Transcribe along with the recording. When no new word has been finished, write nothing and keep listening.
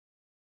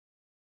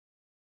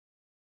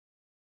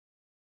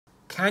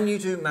can you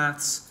do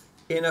maths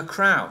in a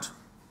crowd?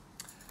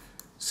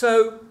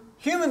 So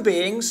human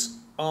beings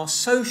are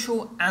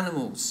social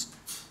animals.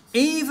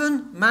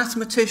 Even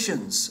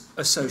mathematicians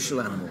are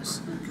social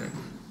animals, okay,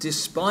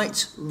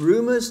 despite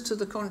rumours to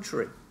the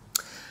contrary.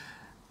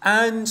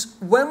 And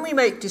when we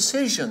make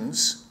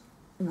decisions,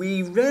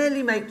 we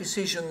rarely make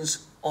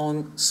decisions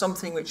on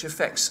something which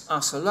affects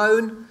us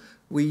alone.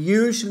 We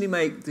usually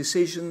make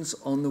decisions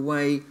on the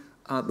way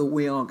that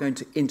we are going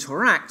to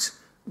interact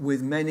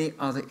with many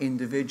other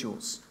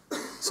individuals.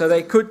 So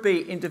they could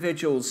be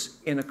individuals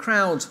in a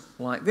crowd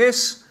like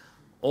this,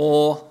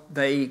 or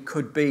they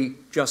could be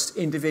just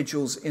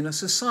individuals in a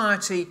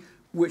society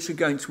which are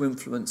going to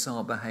influence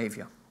our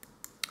behaviour.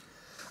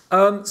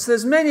 So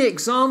there's many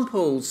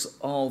examples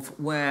of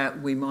where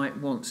we might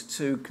want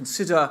to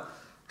consider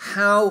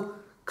how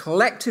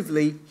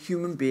collectively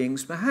human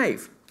beings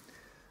behave.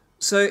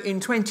 So in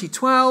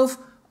 2012,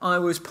 I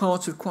was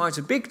part of quite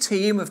a big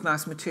team of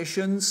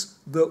mathematicians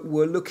that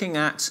were looking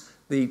at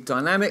the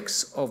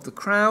dynamics of the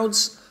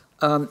crowds.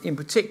 In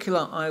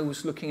particular, I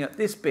was looking at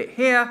this bit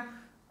here,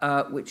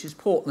 which is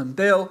Portland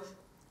Bill,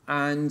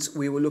 and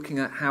we were looking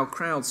at how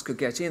crowds could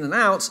get in and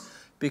out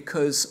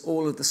because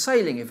all of the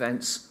sailing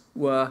events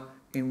were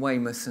in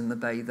Weymouth and the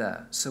bay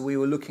there. So we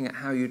were looking at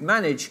how you'd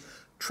manage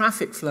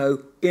traffic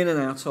flow in and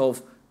out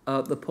of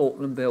the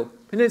Portland Bill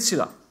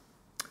Peninsula.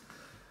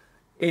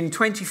 In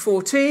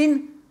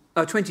 2013,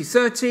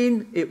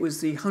 it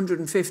was the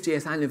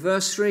 150th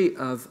anniversary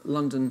of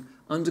London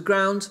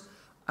Underground,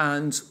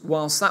 and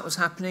whilst that was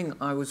happening,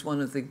 I was one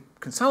of the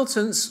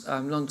consultants.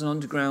 London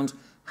Underground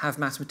have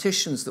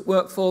mathematicians that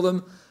work for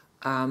them,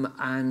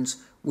 and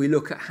we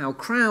look at how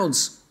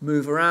crowds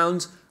move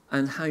around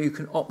and how you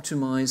can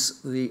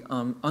optimise the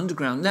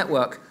underground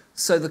network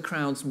so the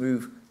crowds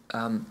move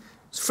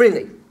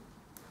freely.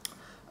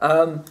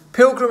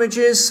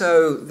 Pilgrimages,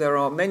 so there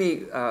are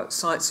many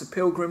sites of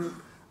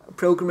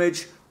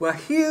pilgrimage where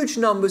huge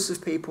numbers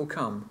of people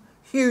come,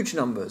 huge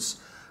numbers,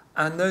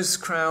 and those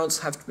crowds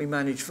have to be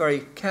managed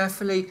very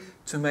carefully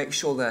to make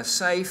sure they're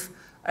safe.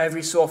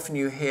 Every so often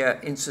you hear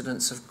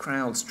incidents of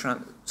crowds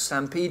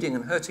stampeding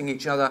and hurting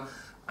each other,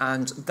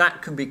 and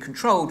that can be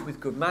controlled with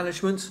good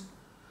management.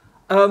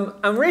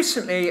 And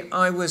recently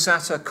I was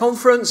at a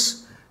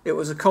conference. It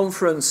was a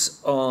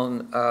conference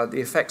on the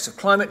effects of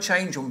climate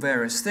change on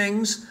various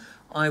things.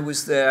 I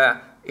was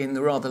there in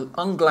the rather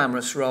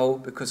unglamorous role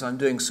because I'm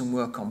doing some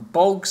work on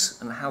bogs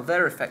and how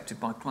they're affected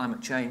by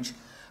climate change.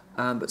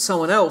 But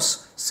someone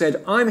else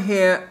said, I'm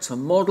here to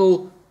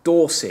model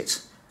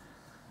Dorset.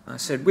 I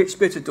said, which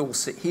bit of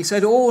Dorset? He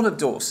said, all of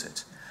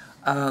Dorset.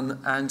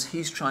 And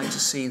he's trying to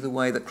see the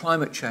way that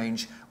climate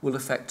change will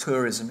affect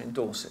tourism in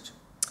Dorset.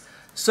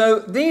 So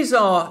these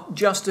are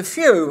just a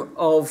few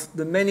of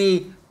the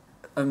many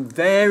and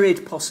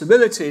varied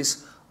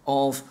possibilities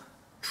of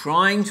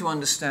trying to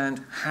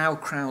understand how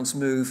crowds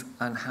move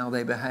and how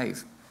they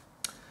behave.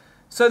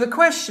 So the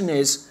question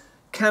is,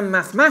 can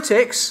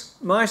mathematics,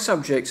 my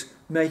subject,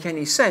 make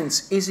any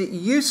sense? Is it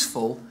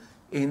useful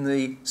in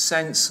the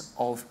sense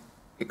of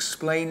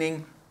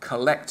explaining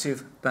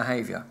collective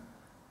behaviour?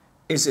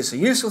 Is this a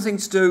useful thing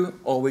to do,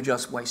 or are we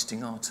just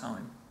wasting our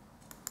time?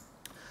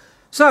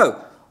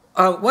 So,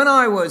 when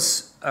I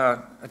was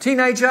a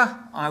teenager,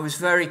 I was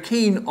very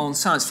keen on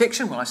science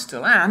fiction. Well, I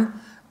still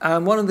am.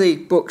 And one of the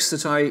books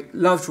that I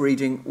loved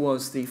reading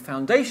was the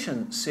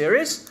Foundation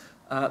series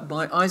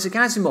by Isaac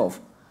Asimov.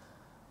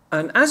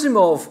 And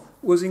Asimov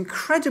was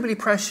incredibly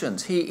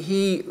prescient.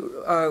 He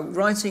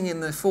writing in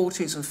the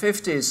 40s and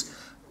 50s,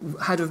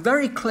 had a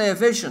very clear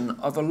vision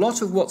of a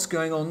lot of what's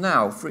going on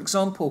now. For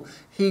example,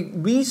 he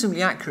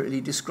reasonably accurately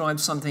described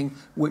something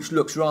which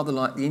looks rather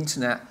like the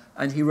internet,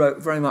 and he wrote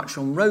very much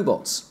on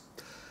robots.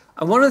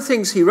 And one of the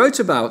things he wrote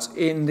about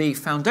in the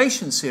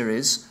Foundation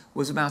series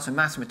was about a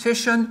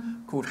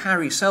mathematician called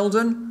Harry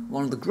Seldon,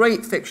 one of the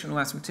great fictional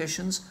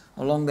mathematicians,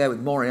 along there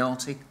with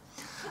Moriarty.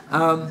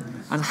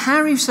 And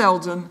Harry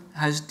Seldon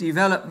has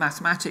developed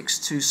mathematics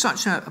to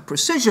such a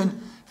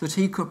precision that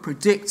he could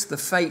predict the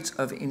fate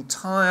of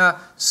entire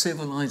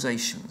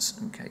civilizations.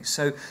 Okay,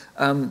 so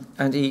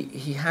and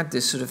he had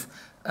this sort of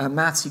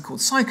maths he called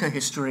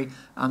psychohistory,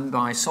 and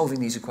by solving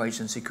these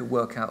equations he could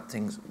work out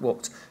things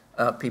what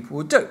people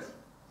would do.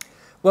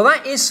 Well,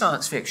 that is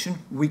science fiction.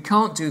 We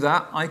can't do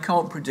that. I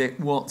can't predict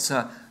what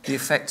the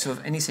effect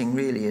of anything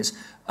really is.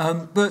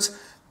 But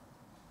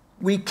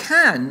we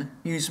can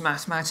use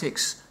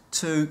mathematics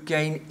to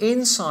gain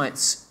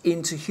insights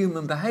into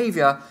human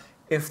behaviour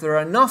if there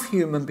are enough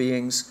human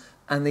beings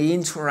and they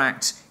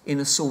interact in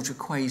a sort of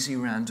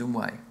quasi-random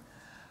way.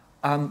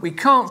 We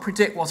can't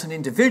predict what an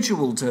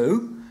individual will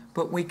do,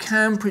 but we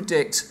can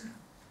predict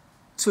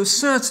to a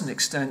certain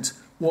extent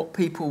what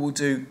people will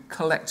do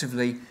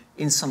collectively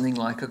in something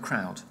like a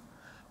crowd.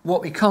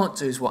 What we can't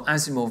do is what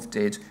Asimov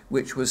did,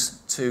 which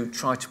was to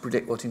try to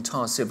predict what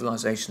entire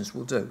civilizations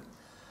will do.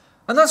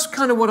 And that's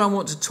kind of what I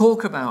want to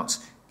talk about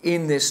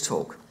in this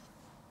talk.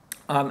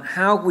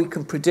 How we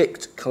can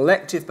predict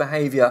collective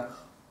behaviour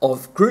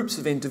of groups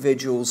of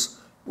individuals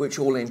which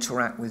all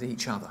interact with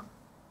each other.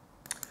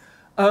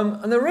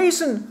 And the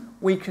reason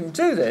we can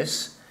do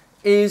this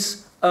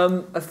is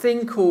a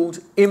thing called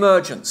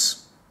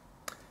emergence.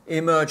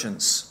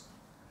 Emergence.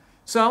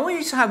 So I want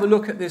you to have a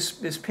look at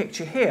this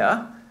picture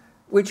here,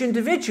 which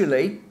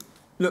individually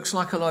looks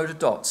like a load of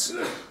dots.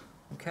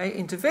 Okay,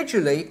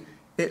 individually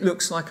it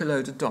looks like a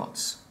load of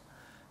dots.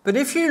 But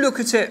if you look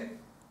at it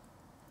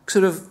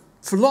sort of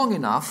for long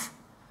enough,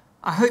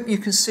 I hope you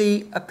can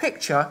see a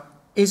picture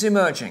is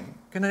emerging.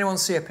 Can anyone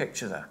see a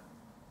picture there?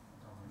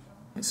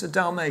 It's a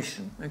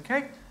Dalmatian,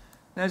 okay?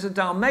 There's a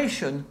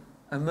Dalmatian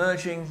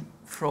emerging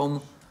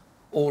from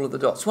all of the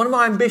dots. One of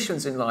my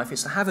ambitions in life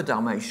is to have a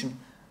Dalmatian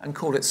and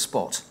call it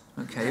Spot,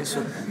 okay?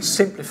 So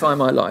simplify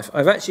my life.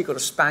 I've actually got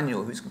a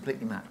Spaniel who's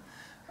completely mad.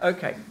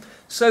 Okay,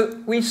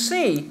 so we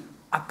see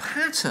a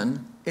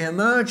pattern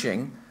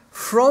emerging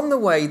from the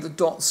way the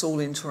dots all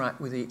interact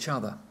with each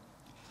other.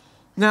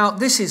 Now,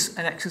 this is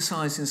an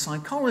exercise in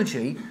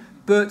psychology,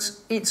 but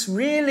it's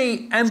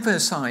really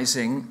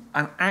emphasizing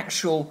an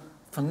actual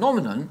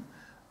phenomenon,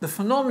 the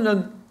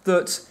phenomenon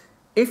that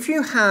if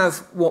you have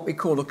what we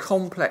call a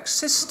complex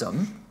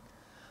system,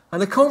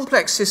 and a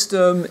complex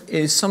system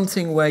is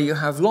something where you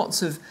have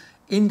lots of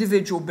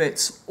individual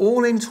bits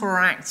all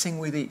interacting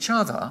with each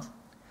other,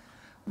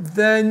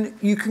 then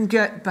you can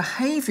get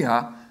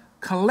behaviour,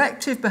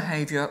 collective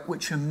behaviour,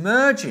 which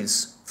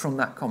emerges from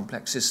that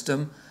complex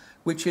system,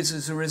 which is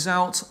as a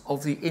result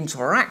of the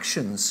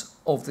interactions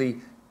of the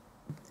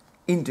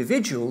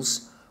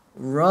individuals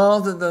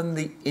rather than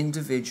the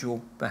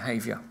individual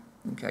behaviour.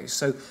 Okay,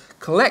 so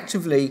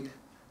collectively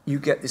you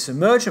get this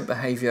emergent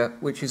behaviour,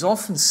 which is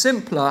often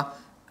simpler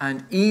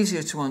and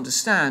easier to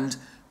understand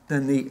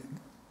than the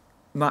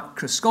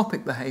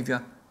macroscopic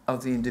behaviour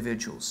of the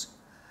individuals.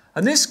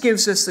 And this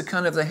gives us the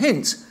kind of the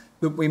hint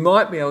that we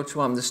might be able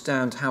to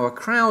understand how a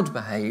crowd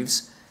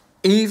behaves,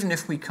 even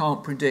if we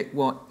can't predict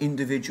what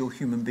individual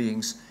human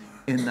beings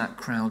in that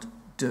crowd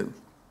do.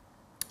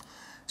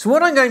 So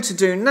what I'm going to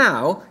do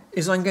now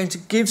is I'm going to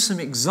give some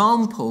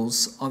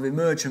examples of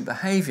emergent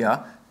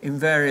behaviour in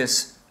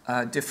various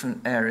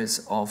different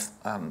areas of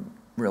the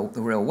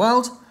real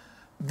world.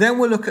 Then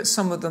we'll look at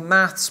some of the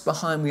maths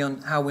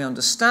behind how we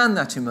understand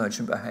that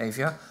emergent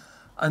behaviour,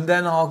 and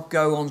then I'll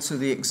go on to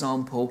the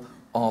example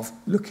of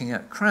looking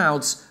at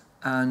crowds,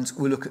 and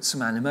we'll look at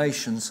some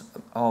animations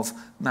of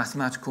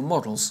mathematical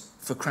models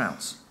for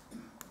crowds.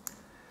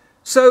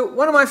 So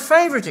one of my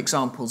favourite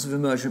examples of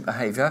emergent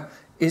behaviour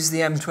is the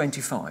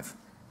M25.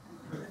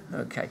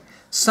 Okay.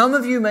 Some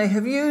of you may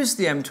have used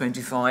the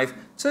M25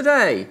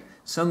 today.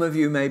 Some of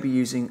you may be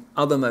using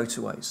other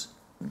motorways.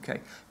 Okay.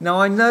 Now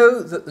I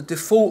know that the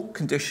default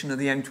condition of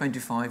the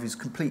M25 is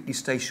completely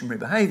stationary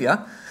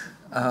behaviour,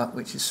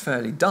 which is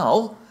fairly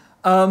dull,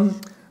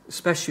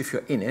 especially if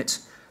you're in it.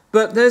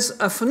 But there's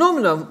a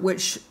phenomenon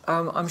which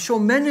I'm sure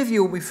many of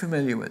you will be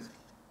familiar with,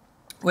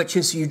 which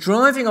is you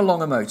driving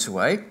along a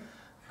motorway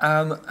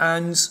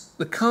and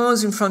the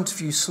cars in front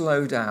of you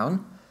slow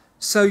down,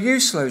 so you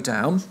slow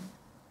down,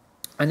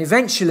 and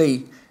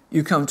eventually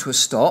you come to a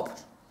stop,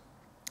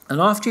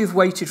 and after you've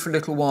waited for a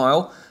little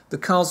while, the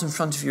cars in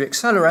front of you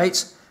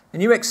accelerate,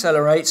 and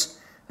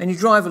you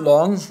drive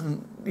along,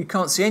 and you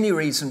can't see any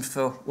reason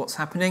for what's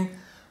happening,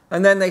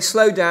 and then they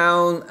slow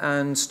down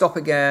and stop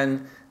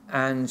again,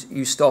 and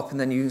you stop, and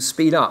then you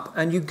speed up,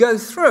 and you go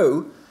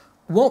through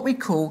what we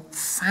call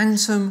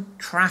phantom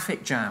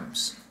traffic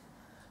jams.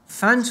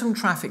 Phantom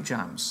traffic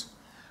jams.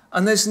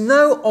 And there's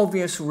no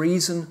obvious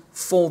reason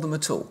for them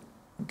at all.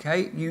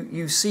 Okay?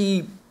 You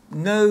see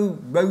no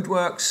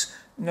roadworks,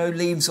 no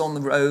leaves on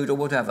the road or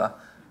whatever,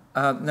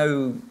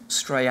 no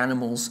stray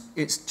animals.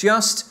 It's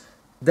just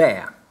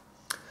there.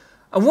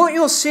 And what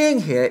you're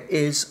seeing here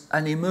is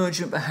an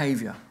emergent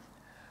behaviour.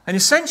 And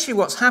essentially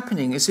what's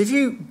happening is if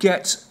you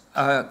get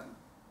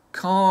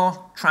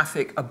car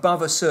traffic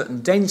above a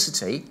certain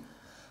density,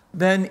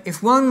 then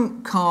if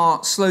one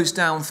car slows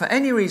down for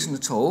any reason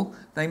at all,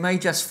 they may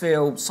just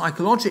feel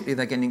psychologically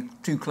they're getting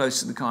too close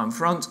to the car in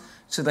front,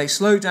 so they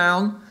slow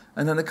down,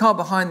 and then the car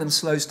behind them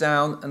slows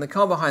down, and the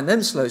car behind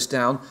them slows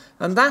down,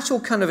 and that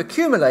all kind of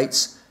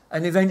accumulates,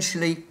 and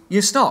eventually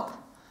you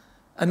stop.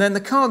 And then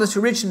the car that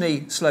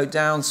originally slowed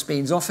down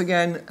speeds off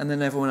again, and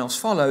then everyone else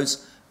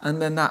follows,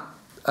 and then that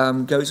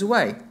goes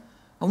away.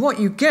 And what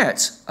you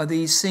get are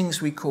these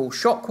things we call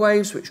shock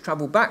waves, which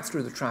travel back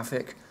through the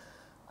traffic.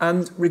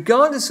 And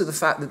regardless of the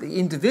fact that the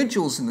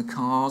individuals in the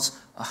cars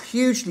are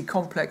hugely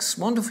complex,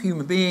 wonderful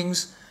human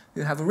beings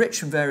who have a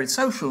rich and varied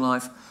social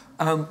life,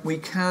 we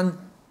can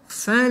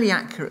fairly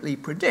accurately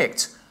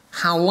predict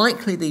how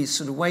likely these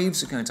sort of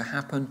waves are going to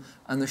happen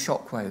and the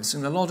shock waves.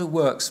 And a lot of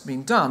work's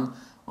been done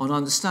on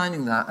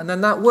understanding that. And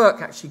then that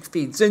work actually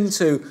feeds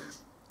into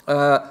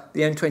the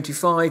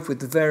M25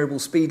 with the variable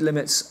speed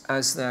limits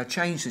as they're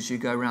changed as you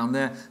go around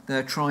there.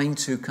 They're trying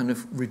to kind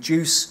of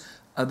reduce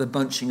the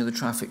bunching of the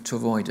traffic to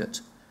avoid it.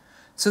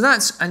 So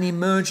that's an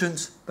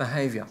emergent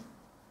behaviour.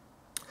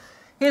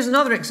 Here's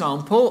another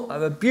example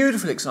of a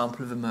beautiful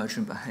example of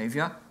emergent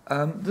behaviour,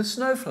 the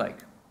snowflake.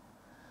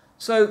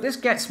 So this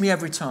gets me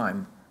every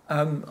time.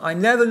 I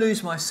never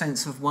lose my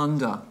sense of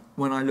wonder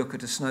when I look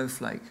at a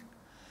snowflake,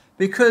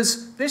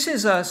 because this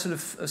is a sort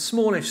of a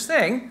smallish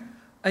thing,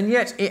 and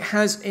yet it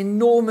has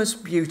enormous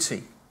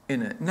beauty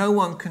in it. No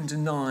one can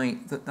deny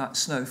that that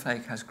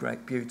snowflake has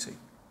great beauty.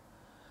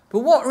 But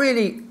what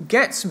really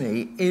gets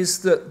me is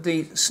that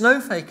the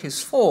snowflake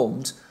is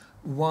formed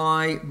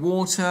by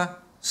water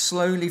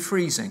slowly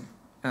freezing.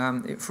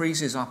 It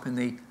freezes up in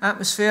the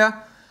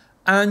atmosphere,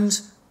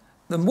 and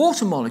the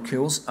water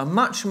molecules are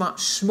much,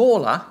 much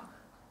smaller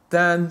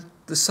than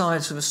the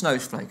size of a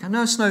snowflake. I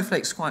know a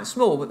snowflake's quite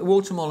small, but the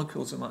water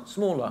molecules are much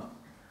smaller.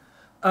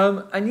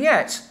 And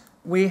yet,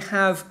 we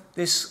have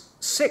this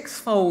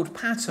sixfold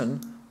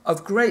pattern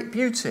of great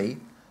beauty,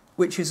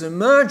 which is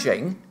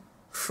emerging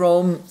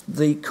from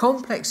the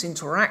complex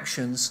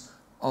interactions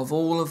of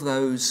all of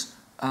those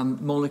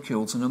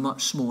molecules on a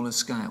much smaller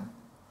scale.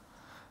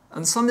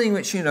 And something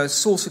which, you know, is a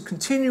source of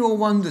continual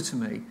wonder to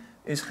me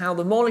is how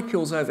the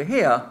molecules over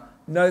here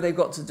know they've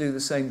got to do the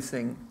same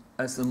thing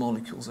as the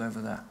molecules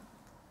over there.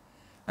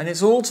 And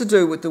it's all to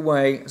do with the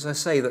way, as I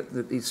say,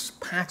 that these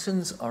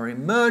patterns are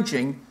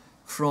emerging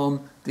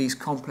from these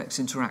complex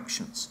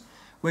interactions.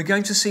 We're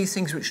going to see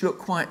things which look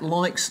quite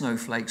like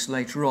snowflakes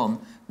later on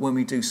when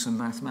we do some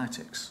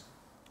mathematics.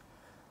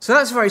 So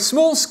that's a very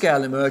small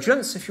scale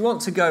emergence. If you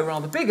want to go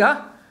rather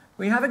bigger,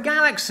 we have a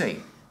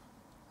galaxy.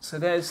 So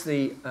there's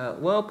the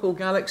Whirlpool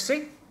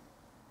galaxy.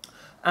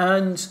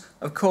 And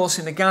of course,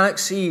 in a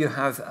galaxy, you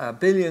have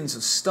billions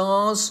of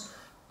stars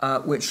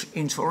which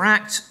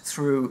interact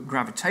through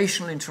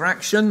gravitational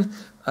interaction,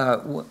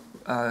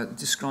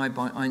 described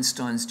by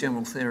Einstein's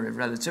general theory of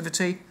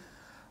relativity.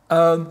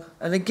 And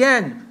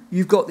again,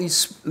 you've got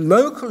these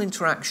local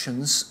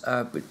interactions,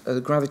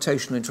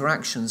 gravitational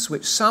interactions,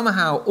 which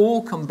somehow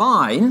all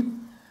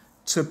combine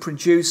to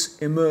produce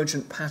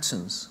emergent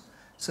patterns.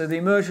 So the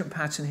emergent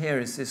pattern here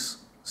is this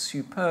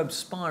superb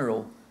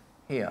spiral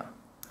here.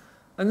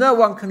 And no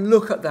one can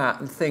look at that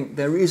and think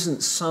there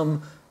isn't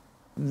some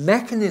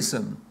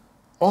mechanism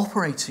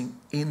operating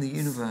in the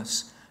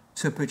universe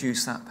to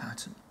produce that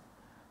pattern.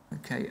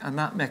 Okay, and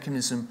that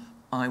mechanism,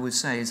 I would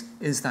say,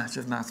 is that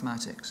of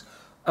mathematics.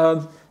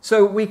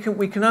 So we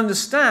can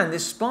understand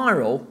this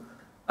spiral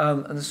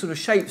and the sort of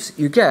shapes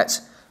that you get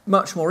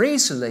much more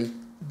easily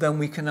than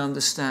we can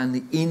understand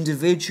the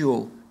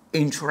individual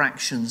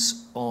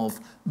interactions of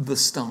the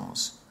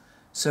stars.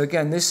 So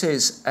again, this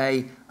is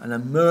an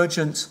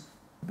emergent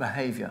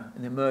behaviour,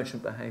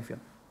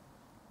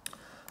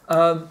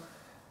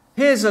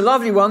 Here's a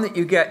lovely one that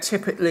you get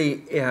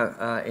typically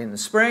in the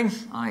spring,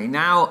 i.e.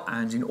 now,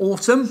 and in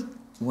autumn,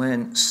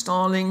 when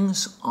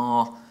starlings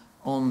are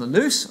on the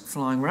loose,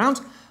 flying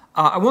around.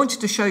 I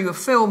wanted to show you a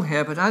film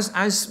here, but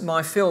as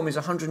my film is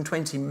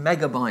 120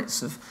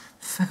 megabytes of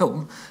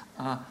film,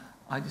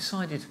 I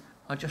decided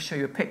I'll just show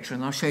you a picture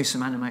and I'll show you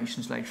some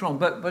animations later on.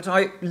 But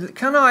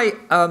can I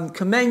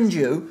commend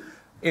you,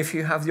 if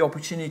you have the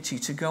opportunity,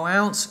 to go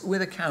out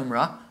with a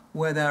camera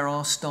where there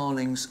are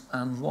starlings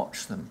and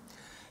watch them.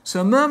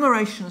 So a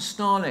murmuration of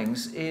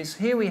starlings is,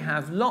 here we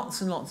have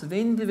lots and lots of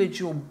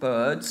individual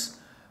birds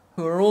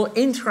who are all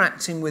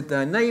interacting with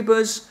their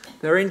neighbours.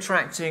 They're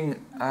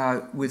interacting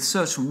with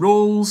certain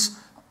rules,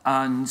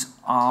 and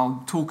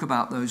I'll talk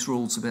about those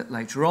rules a bit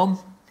later on.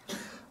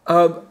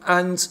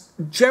 And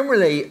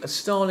generally, a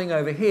starling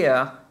over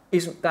here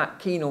isn't that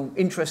keen or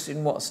interested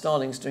in what a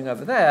starling's doing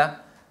over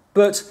there,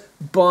 but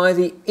by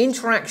the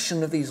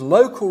interaction of these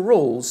local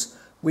rules,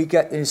 we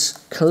get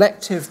this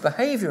collective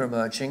behaviour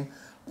emerging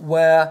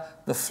where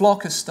the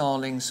flock of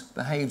starlings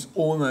behaves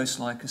almost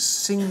like a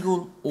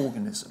single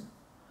organism.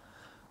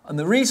 And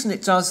the reason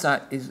it does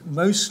that is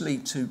mostly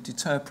to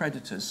deter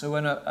predators. So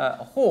when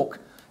a hawk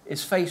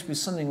is faced with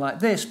something like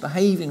this,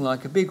 behaving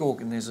like a big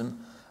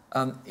organism,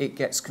 it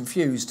gets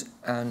confused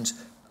and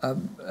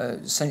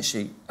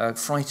essentially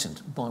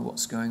frightened by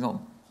what's going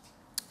on.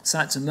 So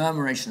that's a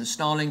murmuration of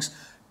starlings.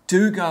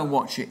 Do go and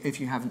watch it if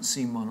you haven't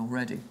seen one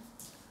already.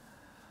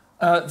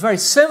 Very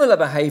similar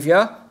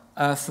behaviour,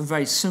 for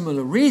very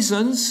similar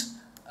reasons,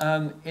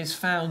 is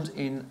found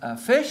in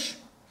fish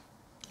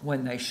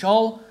when they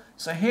shoal.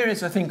 So here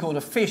is a thing called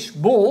a fish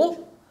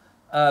ball.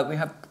 We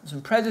have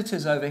some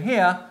predators over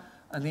here,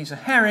 and these are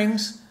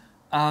herrings,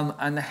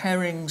 and the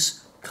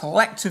herrings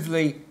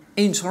collectively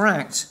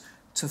interact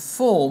to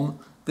form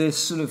this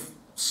sort of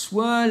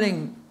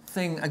swirling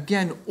thing,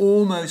 again,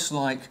 almost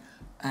like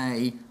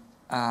a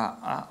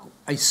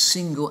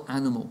single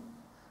animal.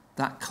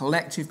 That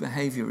collective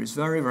behaviour is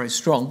very, very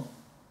strong.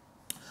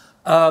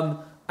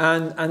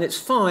 And it's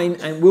fine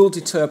and will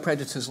deter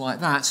predators like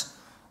that.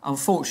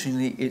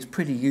 Unfortunately, it's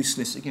pretty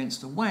useless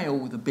against a whale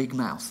with a big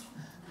mouth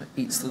that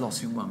eats the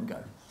lot in one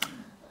go.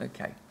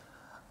 Okay.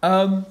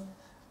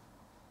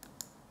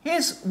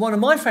 Here's one of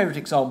my favourite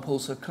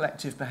examples of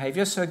collective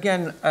behaviour. So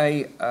again,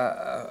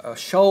 a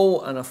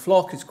shoal and a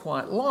flock is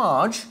quite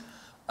large,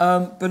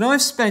 but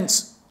I've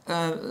spent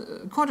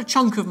quite a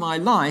chunk of my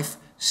life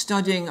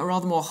studying a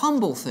rather more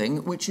humble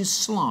thing, which is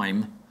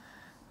slime.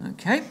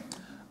 Okay.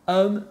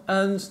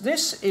 And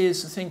this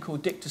is a thing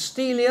called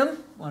dictyostelium,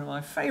 one of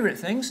my favourite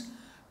things,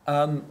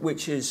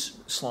 which is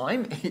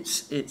slime.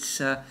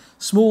 It's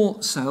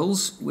small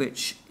cells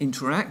which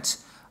interact,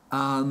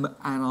 and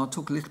I'll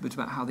talk a little bit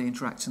about how they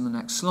interact in the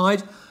next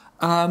slide.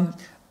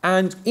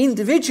 And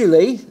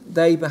individually,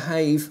 they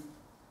behave,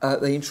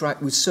 they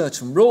interact with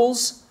certain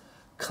rules.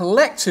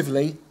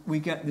 Collectively, we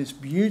get this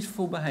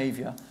beautiful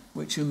behaviour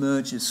which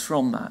emerges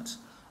from that.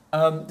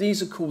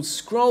 These are called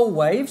scroll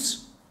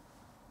waves,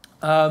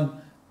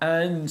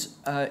 and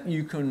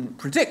you can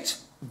predict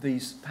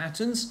these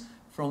patterns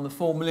from the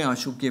formulae I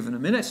shall give in a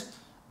minute.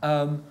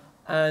 Again,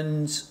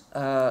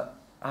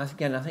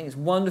 I think it's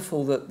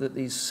wonderful that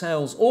these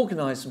cells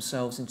organise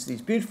themselves into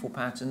these beautiful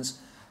patterns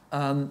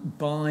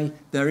by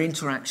their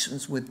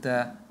interactions with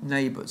their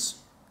neighbours.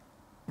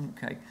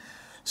 Okay.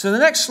 So the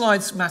next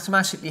slide's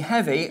mathematically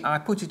heavy. I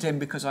put it in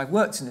because I've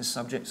worked in this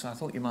subject, so I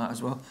thought you might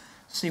as well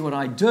see what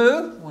I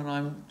do when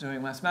I'm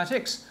doing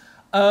mathematics.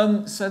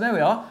 So there we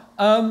are.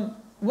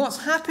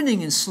 What's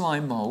happening in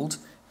slime mould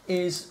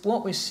is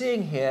what we're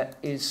seeing here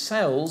is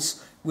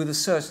cells with a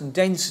certain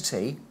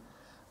density,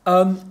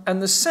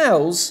 and the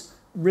cells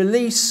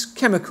release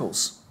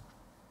chemicals.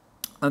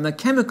 And the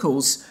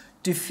chemicals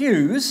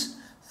diffuse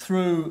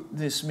through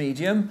this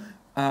medium.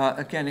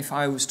 Again, if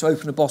I was to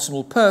open a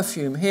bottle of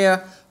perfume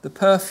here, the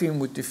perfume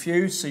would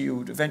diffuse, so you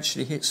would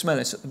eventually smell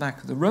it at the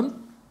back of the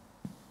room.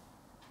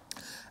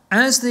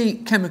 As the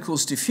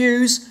chemicals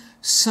diffuse,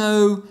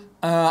 so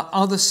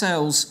other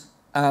cells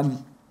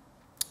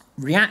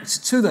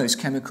react to those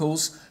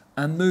chemicals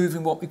and move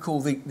in what we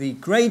call the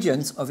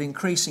gradient of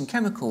increasing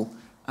chemical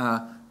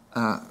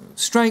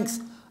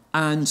strength,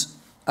 and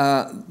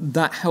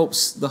that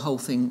helps the whole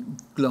thing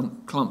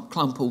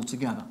clump all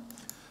together.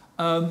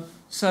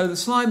 So the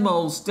slime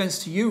moulds,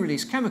 density U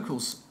release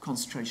chemicals,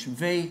 concentration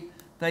V,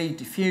 they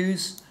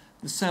diffuse,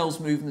 the cells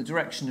move in the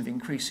direction of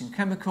increasing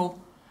chemical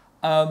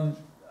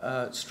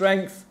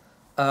strength.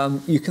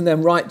 You can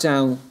then write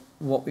down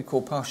what we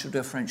call partial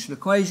differential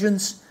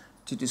equations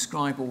to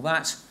describe all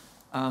that.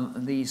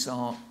 And these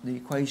are the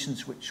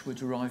equations which were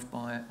derived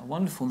by a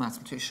wonderful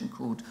mathematician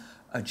called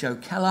Joe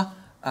Keller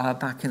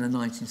back in the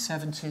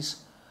 1970s.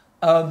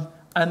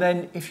 And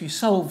then if you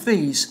solve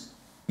these,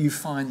 you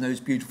find those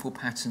beautiful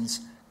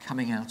patterns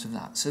coming out of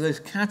that. So those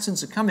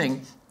patterns are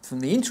coming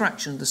from the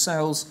interaction of the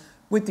cells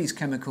with these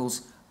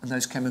chemicals, and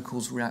those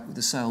chemicals react with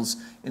the cells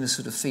in a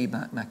sort of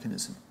feedback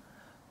mechanism.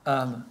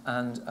 And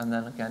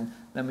then again,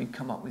 then we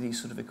come up with these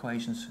sort of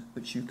equations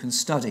which you can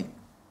study.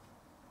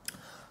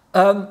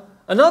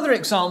 Another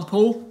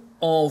example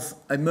of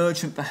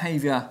emergent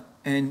behaviour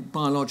in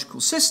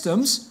biological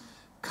systems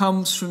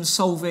comes from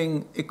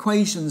solving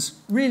equations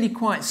really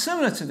quite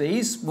similar to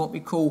these, what we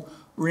call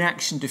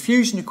reaction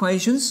diffusion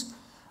equations.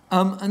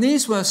 And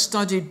these were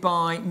studied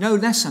by no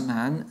less a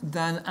man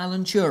than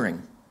Alan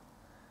Turing.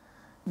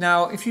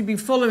 Now, if you've been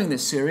following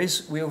this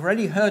series, we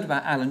already heard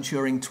about Alan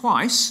Turing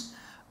twice.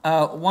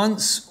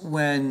 Once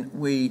when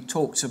we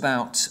talked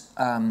about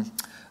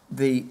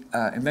the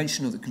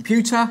invention of the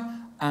computer,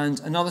 and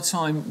another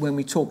time when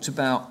we talked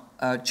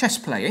about chess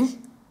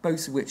playing,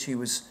 both of which he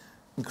was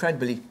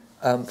incredibly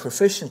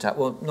proficient at.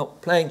 Well,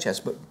 not playing chess,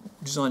 but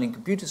designing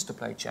computers to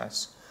play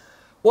chess.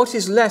 What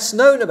is less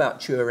known about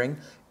Turing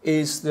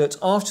is that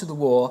after the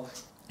war,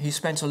 he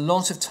spent a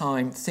lot of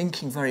time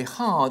thinking very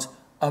hard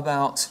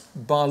about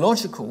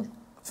biological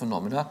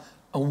phenomena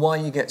and why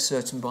you get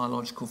certain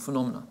biological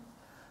phenomena.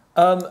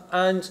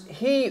 And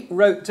he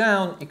wrote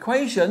down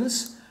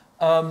equations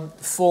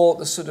for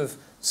the sort of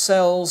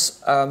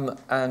cells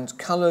and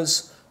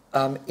colours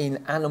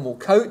in animal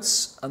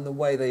coats and the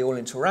way they all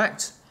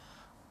interact.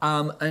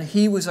 And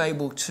he was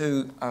able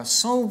to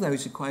solve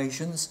those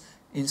equations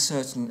in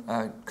certain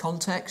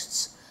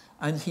contexts,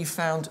 and he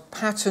found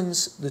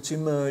patterns that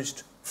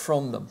emerged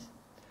from them.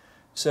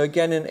 So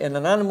again, in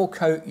an animal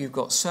coat, you've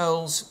got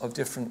cells of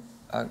different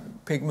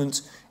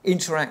pigments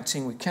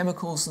interacting with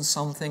chemicals and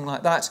something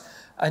like that,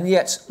 and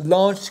yet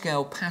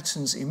large-scale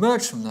patterns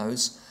emerge from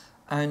those,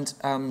 and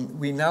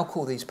we now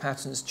call these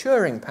patterns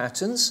Turing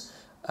patterns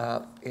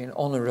in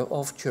honour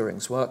of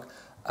Turing's work,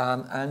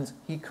 and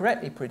he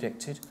correctly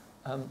predicted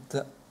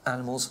that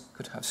animals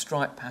could have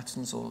stripe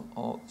patterns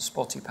or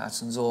spotty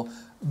patterns or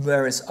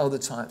various other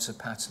types of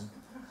pattern.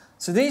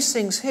 So these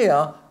things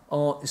here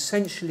are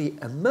essentially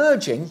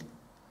emerging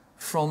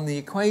from the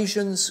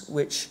equations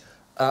which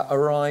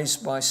arise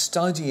by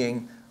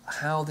studying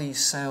how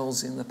these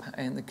cells in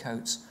the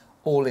coats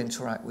all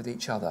interact with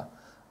each other.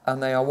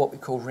 And they are what we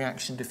call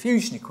reaction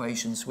diffusion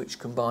equations, which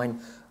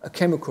combine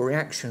chemical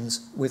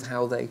reactions with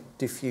how they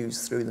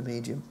diffuse through the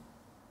medium.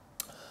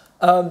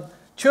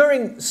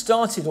 Turing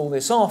started all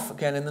this off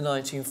again in the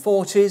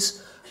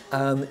 1940s.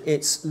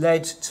 It's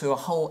led to a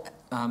whole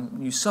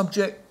new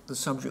subject, the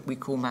subject we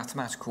call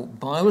mathematical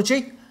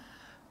biology.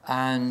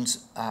 And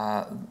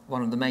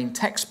one of the main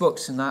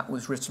textbooks in that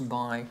was written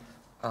by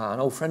an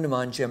old friend of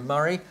mine, Jim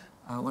Murray.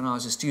 When I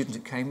was a student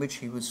at Cambridge,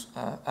 he was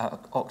at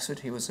Oxford,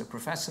 he was a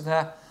professor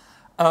there.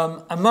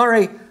 And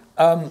Murray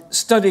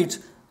studied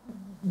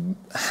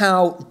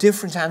how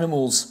different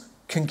animals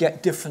can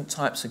get different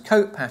types of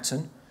coat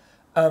pattern.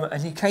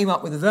 And he came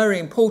up with a very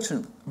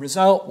important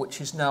result, which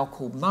is now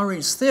called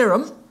Murray's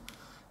theorem,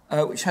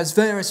 which has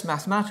various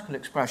mathematical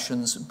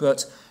expressions,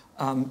 but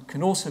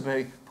can also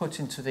be put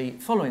into the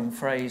following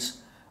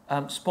phrase: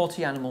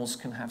 spotty animals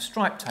can have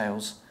striped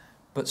tails,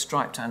 but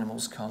striped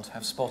animals can't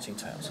have spotty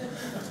tails.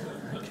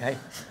 Okay.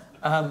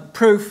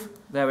 Proof,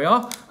 there we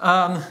are.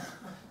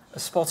 A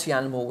spotty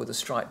animal with a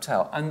striped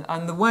tail.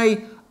 And the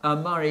way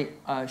Murray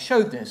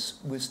showed this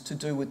was to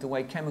do with the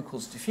way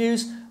chemicals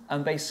diffuse,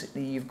 and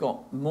basically you've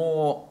got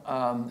more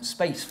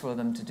space for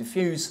them to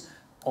diffuse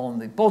on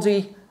the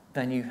body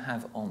than you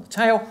have on the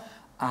tail.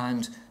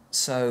 And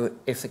so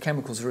if the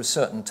chemicals are a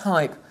certain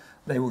type,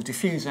 they will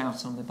diffuse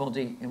out on the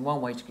body in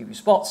one way to give you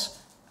spots,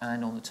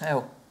 and on the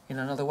tail in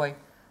another way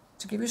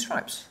to give you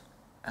stripes.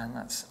 And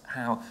that's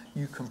how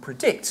you can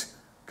predict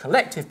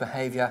collective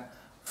behaviour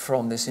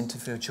from this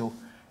individual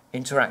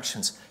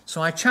interactions.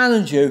 So I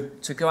challenge you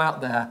to go out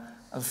there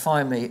and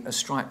find me a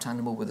striped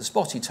animal with a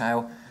spotty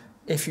tail.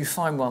 If you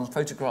find one,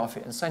 photograph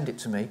it and send it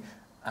to me,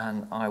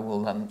 and I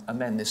will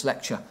amend this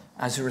lecture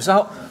as a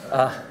result.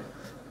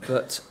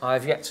 But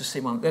I've yet to see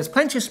one. There's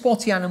plenty of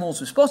spotty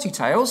animals with spotty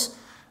tails,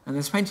 and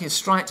there's plenty of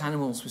striped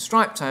animals with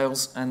striped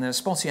tails, and there's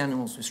spotty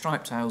animals with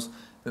striped tails,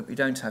 but we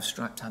don't have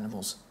striped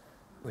animals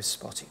with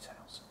spotty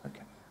tails.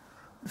 Okay.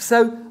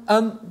 So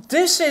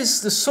this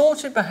is the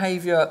sort of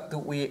behaviour that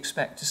we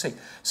expect to see.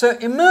 So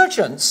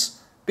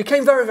emergence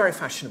became very, very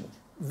fashionable.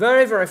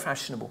 Very, very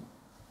fashionable.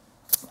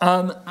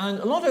 And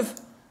a lot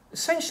of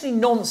essentially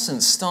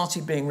nonsense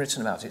started being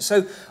written about it.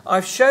 So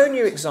I've shown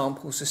you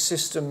examples of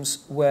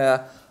systems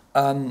where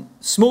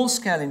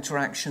small-scale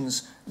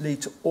interactions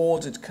lead to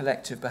ordered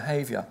collective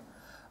behaviour.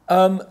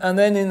 And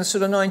then in the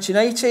sort of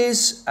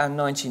 1980s and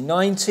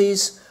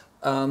 1990s,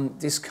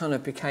 this kind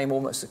of became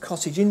almost a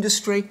cottage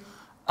industry.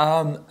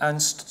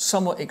 And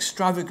somewhat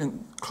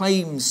extravagant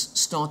claims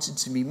started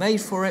to be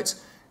made for it,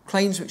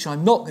 claims which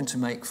I'm not going to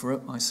make for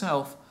it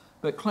myself,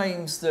 but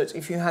claims that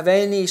if you have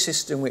any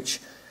system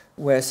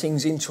where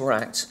things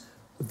interact,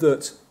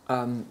 that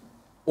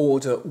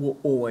order will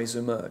always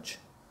emerge.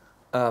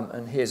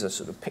 And here's a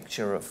sort of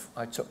picture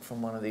I took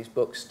from one of these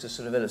books to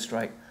sort of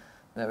illustrate.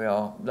 There we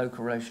are,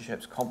 local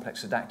relationships,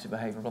 complex adaptive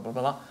behaviour, blah, blah,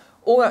 blah, blah,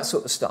 all that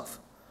sort of stuff.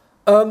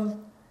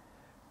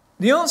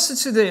 The answer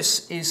to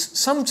this is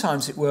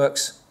sometimes it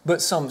works,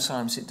 but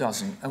sometimes it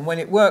doesn't. And when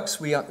it works,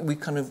 we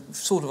kind of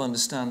sort of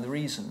understand the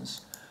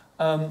reasons.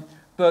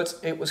 But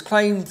it was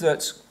claimed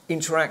that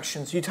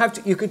interactions, you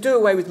could do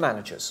away with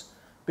managers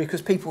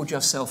because people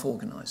just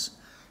self-organise.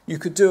 You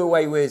could do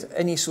away with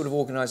any sort of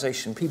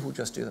organisation, people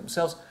just do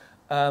themselves,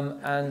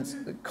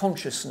 and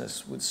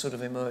consciousness would sort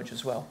of emerge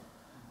as well.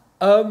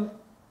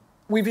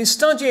 We've been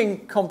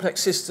studying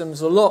complex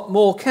systems a lot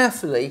more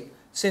carefully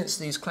since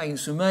these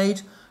claims were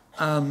made.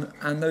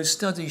 And those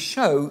studies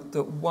show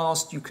that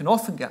whilst you can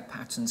often get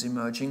patterns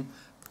emerging,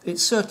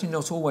 it's certainly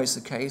not always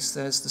the case.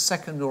 There's the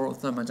second law of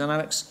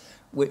thermodynamics,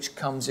 which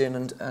comes in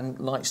and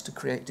likes to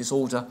create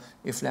disorder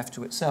if left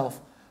to itself.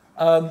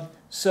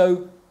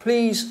 So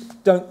please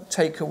don't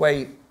take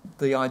away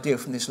the idea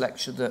from this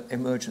lecture that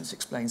emergence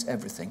explains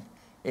everything.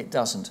 It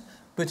doesn't.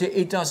 But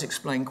it does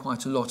explain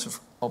quite a lot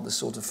of the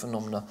sort of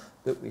phenomena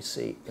that we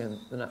see in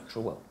the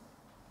natural world.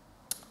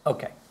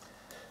 Okay.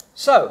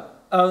 So,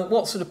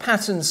 what sort of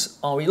patterns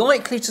are we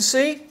likely to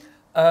see?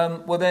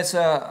 Well, there's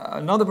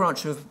another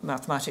branch of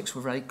mathematics, a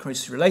very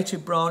closely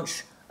related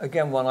branch,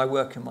 again one I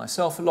work in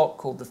myself a lot,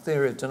 called the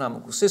theory of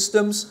dynamical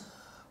systems,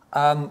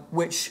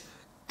 which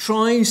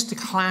tries to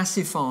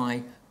classify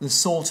the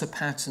sort of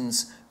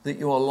patterns that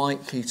you are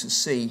likely to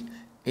see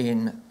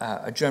in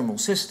a general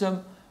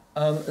system.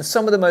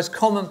 Some of the most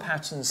common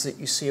patterns that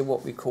you see are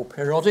what we call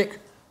periodic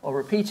or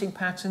repeating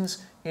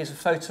patterns. Here's a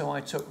photo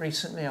I took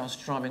recently. I was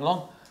driving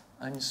along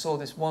and you saw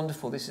this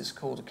wonderful, this is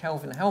called a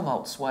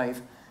Kelvin-Helmholtz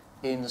wave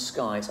in the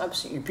sky. It's an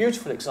absolutely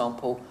beautiful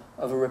example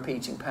of a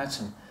repeating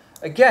pattern.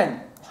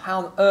 Again,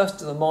 how on earth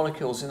do the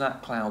molecules in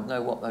that cloud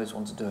know what those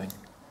ones are doing?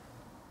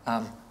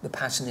 The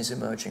pattern is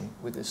emerging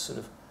with this sort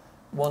of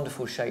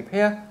wonderful shape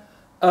here.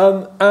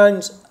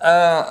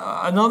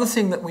 Another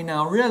thing that we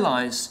now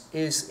realise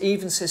is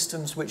even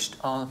systems which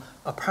are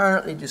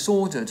apparently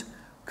disordered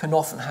can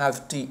often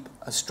have deep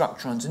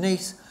structure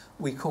underneath.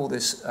 We call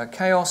this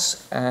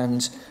chaos,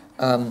 and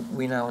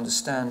we now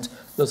understand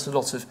that a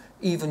lot of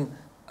even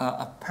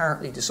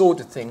apparently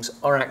disordered things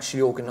are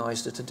actually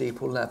organised at a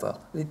deeper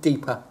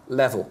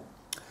level.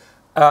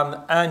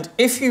 And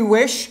if you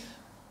wish,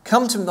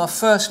 come to the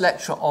first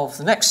lecture of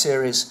the next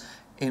series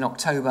in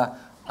October,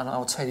 and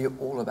I'll tell you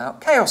all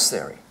about chaos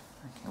theory.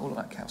 Okay, all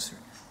about chaos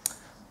theory.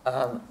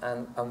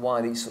 And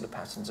why these sort of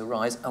patterns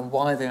arise and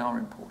why they are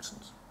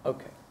important.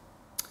 Okay.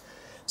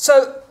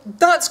 So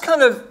that's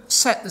kind of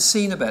set the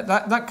scene a bit.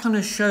 That kind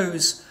of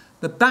shows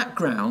the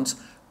background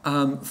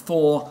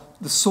for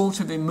the sort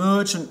of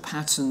emergent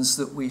patterns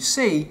that we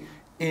see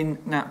in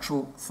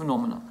natural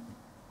phenomena.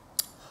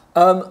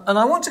 And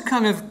I want to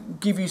kind of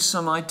give you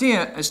some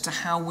idea as to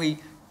how we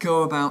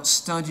go about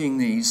studying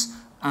these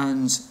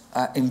and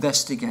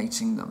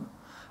investigating them.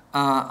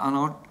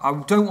 and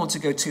I don't want to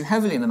go too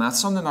heavily in the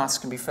maths. Some of the maths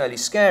can be fairly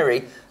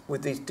scary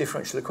with these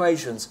differential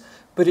equations,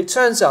 but it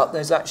turns out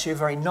there's actually a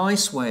very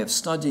nice way of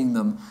studying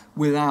them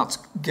without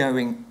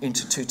going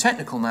into too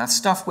technical maths,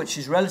 stuff which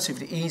is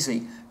relatively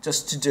easy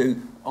just to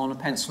do on a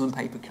pencil and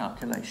paper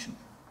calculation.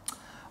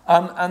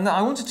 And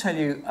I want to tell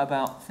you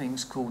about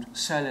things called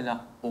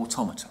cellular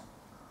automata,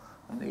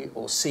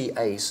 or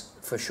CAs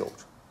for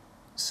short.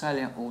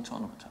 Cellular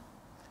automata.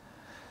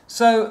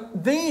 So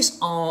these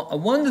are a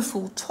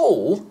wonderful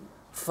tool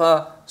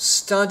for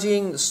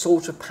studying the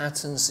sort of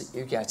patterns that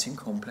you get in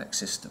complex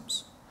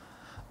systems.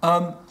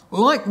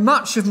 Like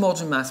much of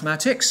modern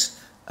mathematics,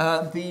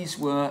 these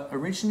were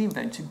originally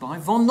invented by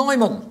von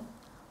Neumann,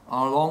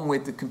 along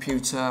with the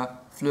computer,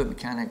 fluid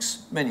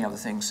mechanics, many other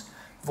things.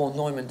 Von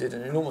Neumann did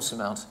an enormous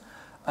amount,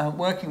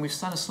 working with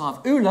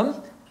Stanislav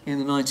Ulam in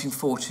the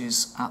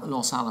 1940s at the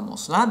Los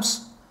Alamos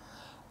Labs.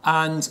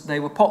 And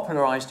they were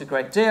popularised a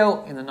great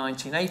deal in the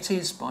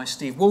 1980s by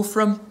Steve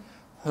Wolfram,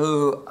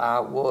 who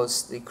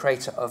was the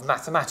creator of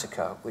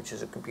Mathematica, which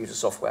is a computer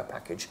software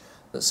package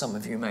that some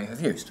of you may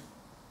have used.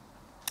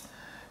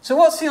 So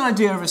what's the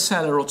idea of a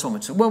cellular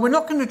automata? Well, we're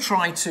not going to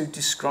try to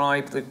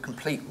describe the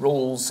complete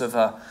rules of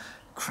a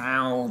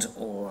crowd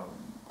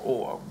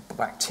or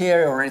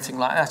bacteria or anything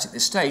like that at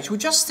this stage. We'll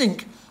just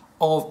think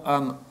of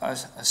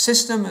a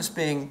system as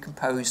being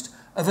composed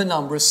of a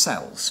number of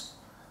cells.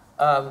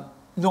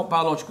 Not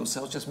biological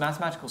cells, just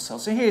mathematical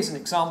cells. So here's an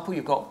example.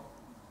 You've got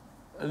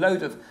a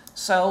load of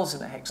cells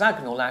in a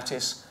hexagonal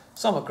lattice.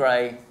 Some are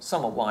grey,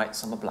 some are white,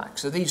 some are black.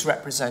 So these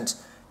represent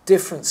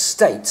different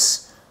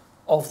states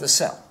of the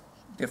cell,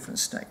 different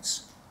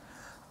states.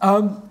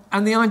 And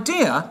the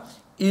idea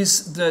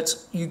is that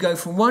you go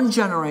from one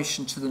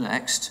generation to the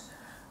next,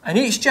 and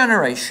each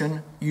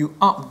generation you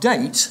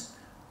update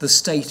the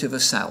state of a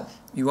cell.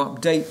 You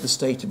update the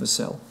state of a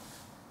cell.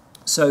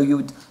 So you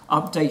would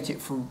update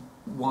it from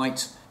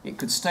white. It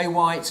could stay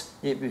white,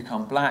 it would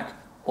become black,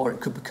 or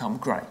it could become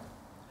grey.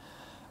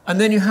 And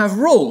then you have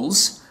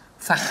rules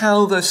for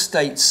how those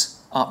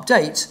states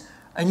update,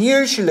 and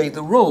usually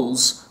the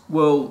rules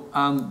will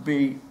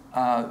be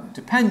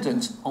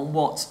dependent on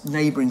what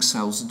neighbouring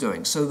cells are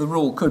doing. So the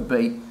rule could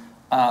be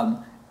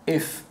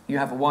if you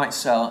have a white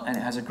cell and it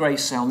has a grey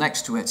cell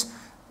next to it,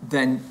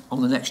 then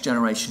on the next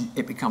generation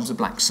it becomes a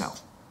black cell.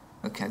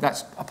 Okay,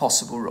 that's a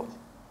possible rule.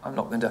 I'm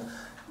not going to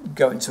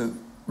go into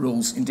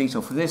rules in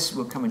detail for this.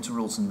 We'll come into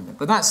rules in a minute.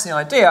 But that's the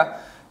idea.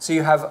 So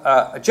you have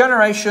a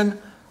generation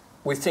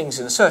with things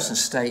in a certain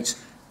state,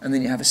 and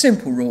then you have a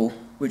simple rule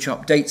which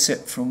updates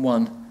it from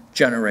one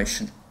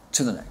generation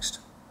to the next.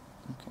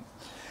 Okay.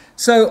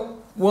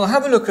 So we'll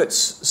have a look at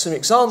some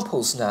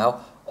examples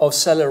now of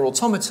cellular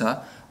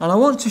automata, and I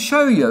want to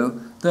show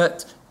you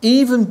that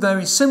even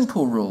very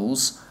simple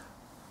rules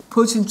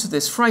put into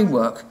this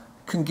framework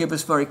can give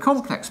us very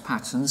complex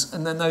patterns,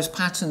 and then those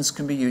patterns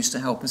can be used to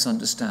help us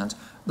understand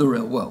the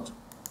real world.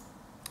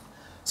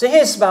 So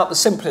here's about the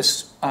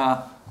simplest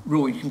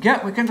rule you can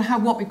get. We're going to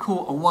have what we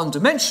call a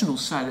one-dimensional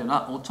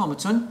cellular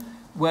automaton,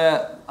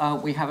 where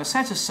we have a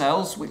set of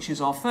cells, which is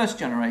our first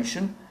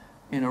generation,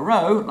 in a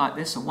row, like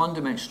this, a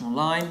one-dimensional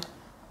line,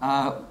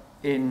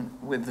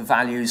 with the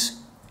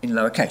values in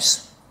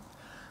lowercase.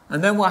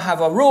 And then we'll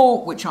have a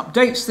rule which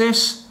updates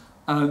this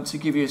to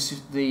give you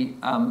the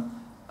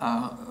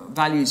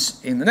values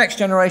in the next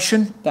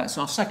generation. That's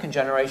our second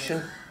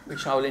generation,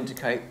 which I will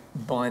indicate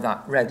by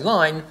that red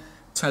line,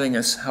 telling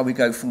us how we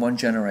go from one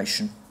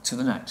generation to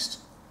the next.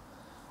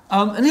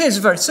 And here's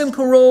a very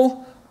simple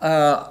rule.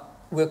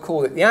 We'll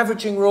call it the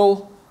averaging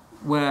rule,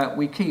 where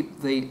we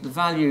keep the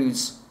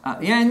values at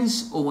the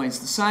ends always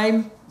the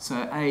same.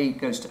 So A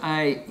goes to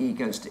A, E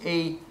goes to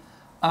E.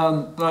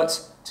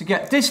 But to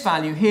get this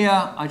value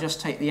here, I just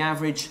take the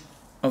average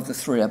of the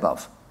three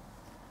above.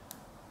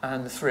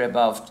 And the three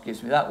above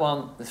gives me that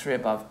one, the three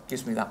above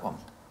gives me that one.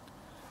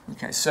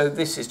 Okay, so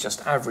this is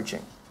just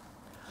averaging.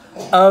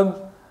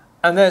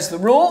 And there's the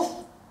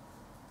rule.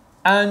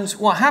 And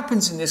what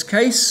happens in this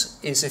case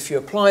is if you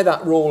apply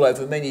that rule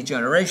over many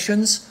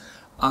generations,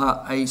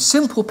 a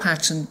simple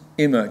pattern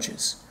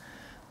emerges.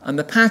 And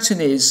the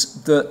pattern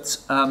is that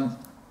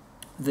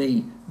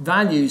the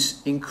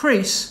values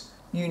increase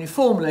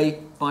uniformly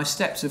by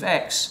steps of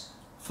x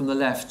from the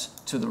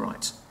left to the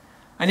right.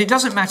 And it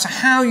doesn't matter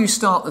how you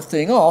start the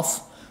thing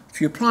off,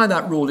 if you apply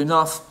that rule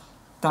enough,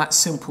 that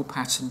simple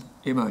pattern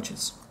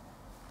emerges.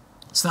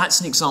 So that's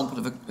an example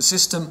of a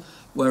system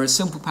where a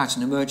simple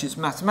pattern emerges.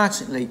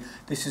 Mathematically,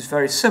 this is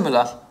very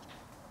similar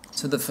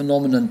to the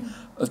phenomenon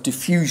of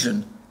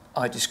diffusion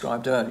I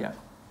described earlier.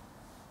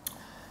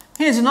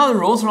 Here's another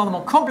rule, it's a rather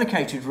more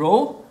complicated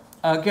rule.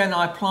 Again,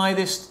 I apply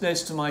this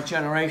to my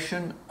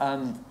generation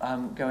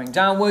going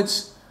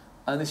downwards,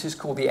 and this is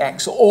called the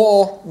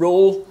XOR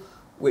rule,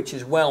 which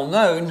is well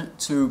known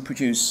to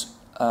produce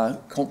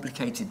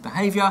complicated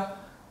behaviour.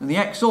 And the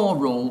XOR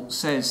rule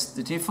says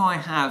that if I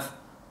have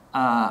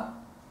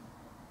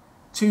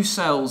two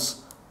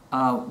cells,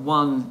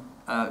 one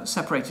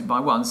separated by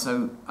one,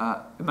 so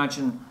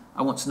imagine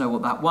I want to know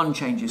what that one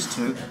changes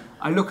to.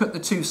 I look at the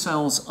two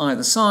cells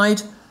either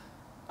side,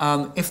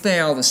 If they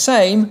are the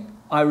same,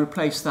 I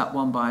replace that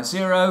one by a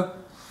 0,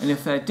 and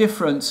if they're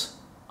different,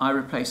 I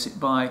replace it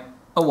by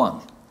a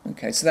 1.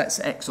 Okay, so that's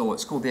XOR.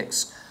 It's called the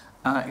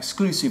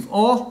exclusive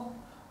OR,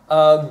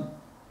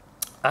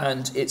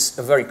 and it's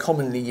a very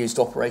commonly used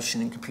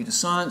operation in computer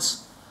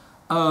science.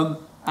 And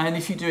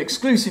if you do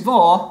exclusive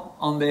OR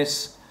on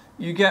this,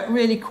 you get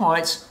really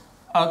quite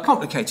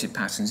complicated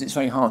patterns. It's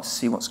very hard to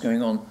see what's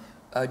going on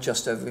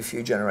just over a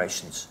few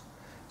generations.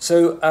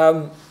 So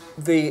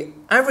the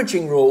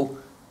averaging rule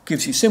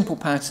gives you simple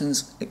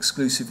patterns,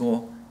 exclusive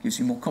OR gives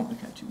you more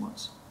complicated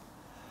ones.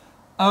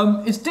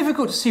 It's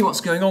difficult to see what's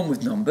going on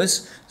with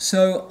numbers,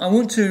 so I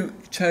want to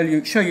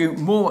show you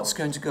more what's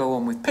going to go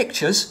on with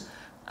pictures,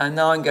 and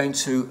now I'm going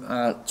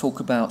to talk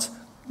about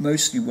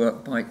mostly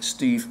work by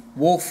Steve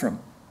Wolfram.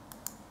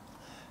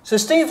 So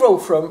Steve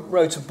Wolfram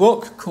wrote a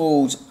book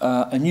called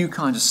A New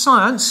Kind of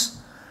Science,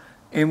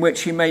 in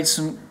which he made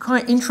some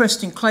quite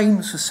interesting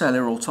claims for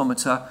cellular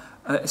automata,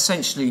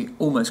 essentially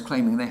almost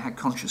claiming they had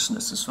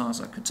consciousness as far as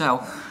I could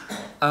tell.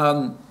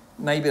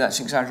 Maybe that's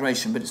an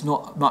exaggeration, but it's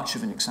not much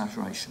of an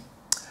exaggeration.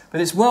 But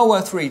it's well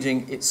worth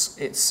reading.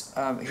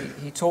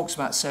 He talks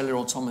about cellular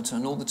automata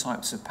and all the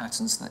types of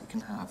patterns that you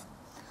can have.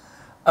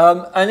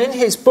 And in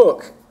his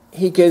book,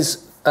 he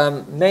gives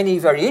many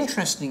very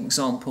interesting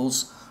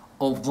examples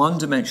of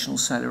one-dimensional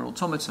cellular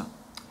automata.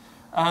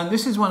 And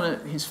this is one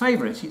of his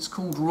favourites. It's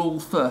called Rule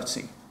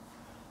 30.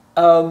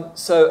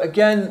 So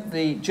again,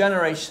 the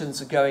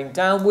generations are going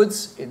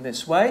downwards in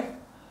this way.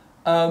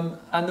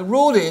 And the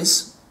rule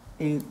is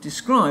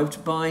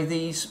described by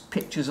these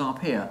pictures up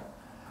here.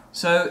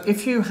 So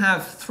if you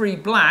have 3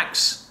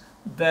 blacks,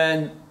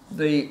 then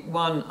the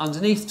one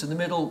underneath to the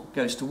middle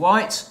goes to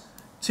white,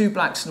 2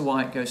 blacks and a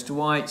white goes to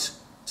white,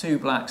 2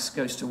 blacks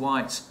goes to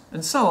white,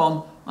 and so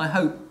on. I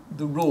hope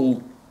the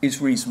rule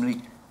is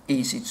reasonably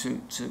easy to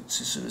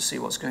sort of see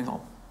what's going on.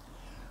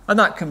 And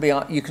that can be,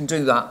 you can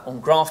do that on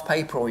graph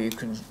paper, or you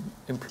can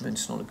implement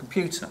it on a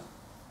computer.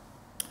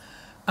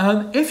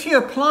 If you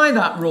apply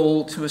that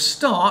rule to a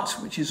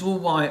start, which is all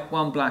white,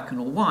 1 black and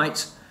all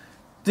white,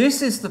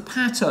 this is the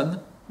pattern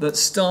that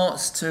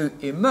starts to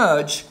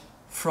emerge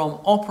from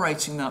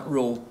operating that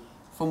rule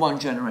from one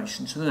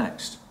generation to the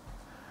next.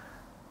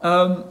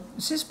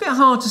 It's a bit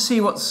hard to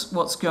see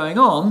what's going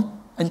on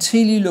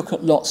until you look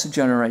at lots of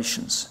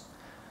generations.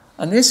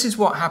 And this is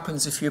what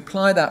happens if you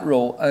apply that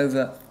rule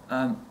over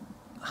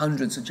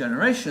hundreds of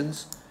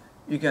generations.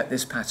 You get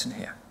this pattern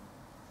here.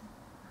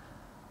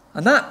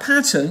 And that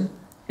pattern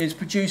is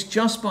produced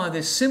just by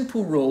this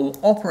simple rule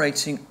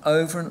operating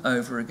over and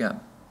over again.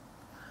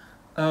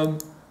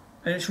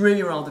 And it's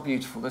really rather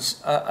beautiful.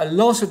 There's a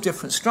lot of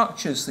different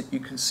structures that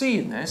you can see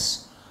in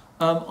this.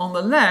 On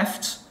the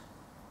left,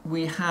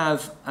 we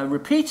have a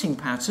repeating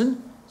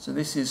pattern. So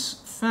this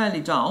is fairly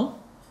dull.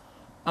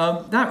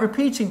 That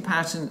repeating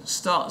pattern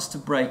starts to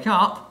break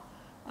up.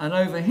 And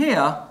over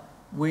here,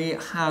 we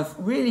have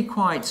really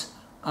quite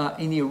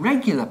an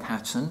irregular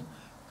pattern.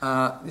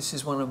 This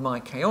is one of my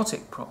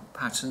chaotic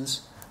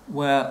patterns,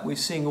 where we're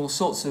seeing all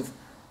sorts of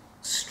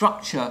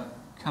structure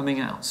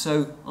coming out.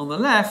 So on the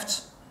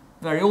left,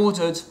 very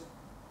ordered,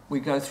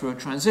 we go through a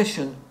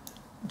transition,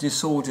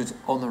 disordered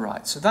on the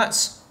right. So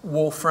that's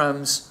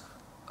Wolfram's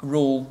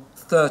Rule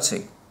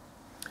 30.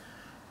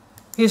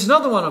 Here's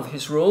another one of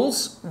his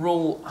rules,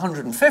 Rule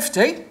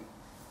 150.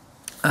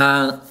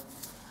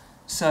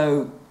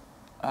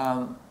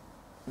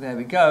 There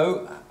we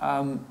go.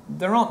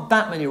 There aren't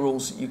that many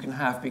rules that you can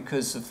have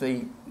because of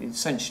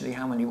essentially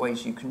how many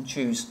ways you can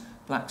choose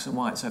blacks and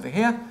whites over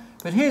here.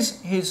 But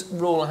here's his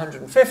Rule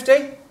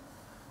 150.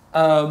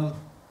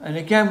 And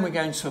again, we're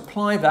going to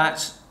apply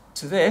that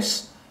to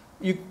this.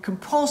 You can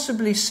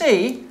possibly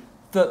see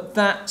that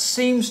that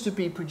seems to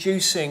be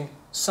producing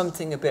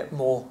something a bit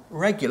more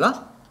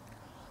regular.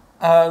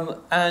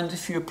 And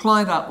if you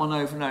apply that one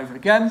over and over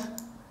again,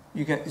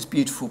 you get this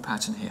beautiful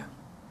pattern here.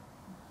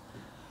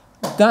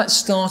 That's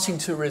starting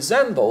to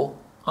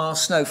resemble our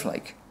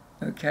snowflake.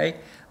 Okay?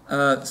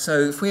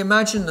 So if we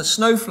imagine the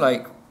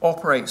snowflake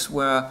operates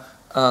where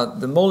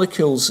the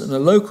molecules in a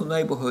local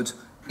neighbourhood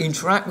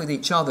interact with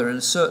each other in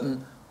a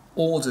certain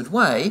ordered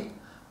way,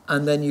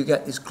 and then you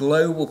get this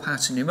global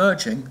pattern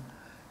emerging,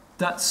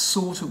 that's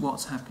sort of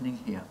what's happening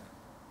here.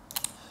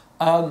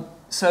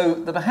 So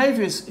the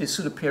behaviour is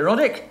sort of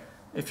periodic.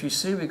 If you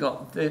see, we've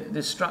got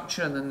this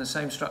structure and then the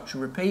same structure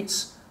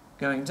repeats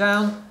going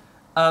down.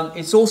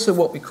 It's also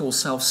what we call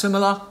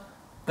self-similar,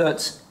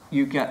 that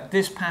you get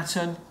this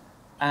pattern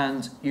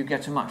and you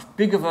get a much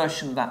bigger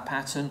version of that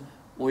pattern,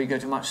 or you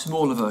get a much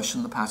smaller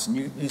version of the pattern.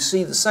 You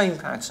see the same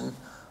pattern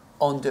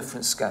on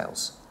different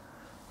scales.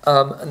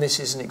 And this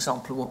is an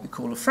example of what we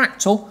call a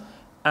fractal.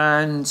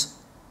 And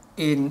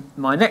in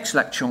my next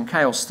lecture on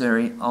chaos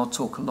theory, I'll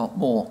talk a lot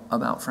more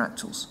about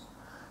fractals.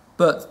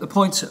 But the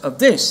point of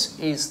this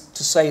is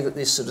to say that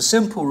this sort of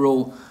simple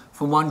rule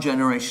from one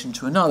generation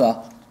to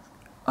another,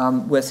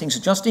 where things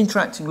are just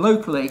interacting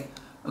locally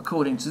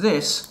according to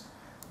this,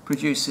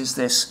 produces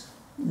this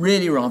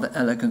really rather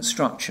elegant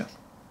structure.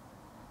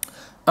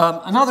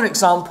 Another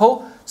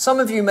example, some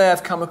of you may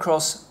have come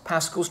across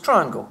Pascal's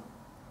triangle.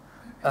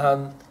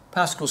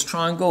 Pascal's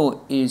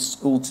triangle is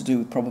all to do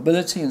with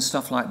probability and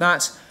stuff like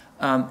that.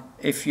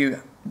 If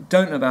you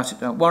don't know about it,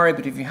 don't worry,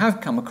 but if you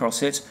have come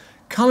across it,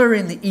 colour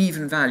in the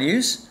even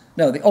values,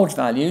 no, the odd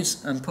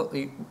values, and put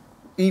the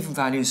even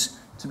values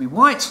to be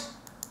white,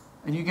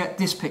 and you get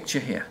this picture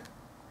here.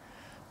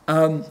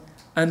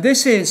 And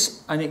this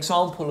is an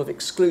example of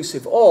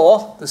exclusive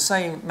OR, the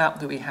same map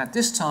that we had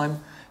this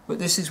time, but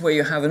this is where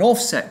you have an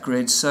offset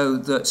grid so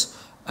that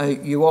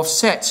you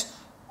offset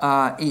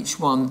each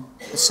one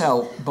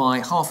cell by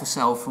half a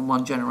cell from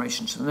one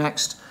generation to the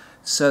next,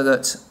 so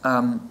that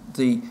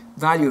the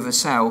value of a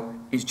cell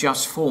is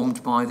just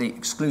formed by the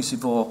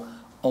exclusive OR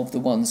of the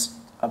ones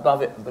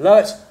above it and below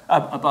it,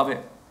 above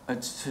it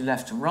to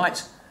left and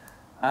right.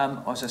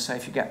 As I say,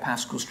 if you get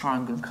Pascal's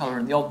triangle and colour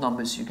in the odd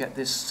numbers, you get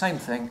this same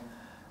thing.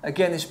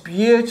 Again, this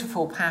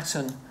beautiful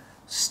pattern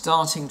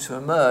starting to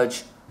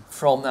emerge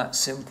from that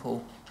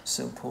simple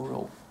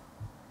rule.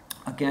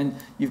 Again,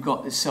 you've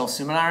got this cell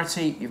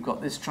similarity, you've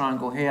got this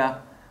triangle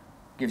here,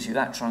 gives you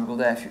that triangle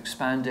there if you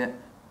expand it,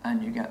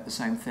 and you get the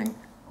same thing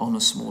on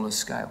a smaller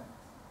scale.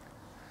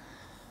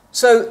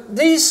 So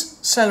these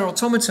cellular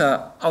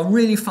automata are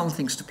really fun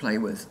things to play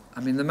with. I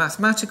mean, the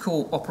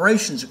mathematical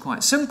operations are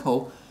quite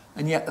simple,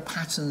 and yet the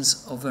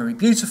patterns are very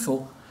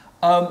beautiful.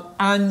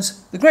 And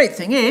the great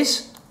thing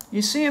is,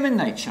 you see them in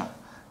nature.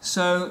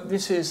 So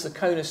this is the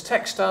conus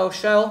textile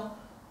shell.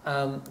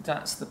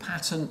 That's the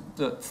pattern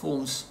that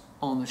forms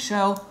on the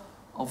shell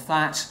of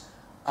that,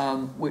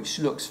 which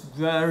looks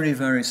very,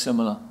 very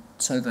similar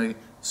to the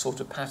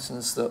sort of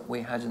patterns that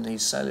we had in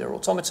these cellular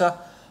automata,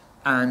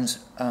 and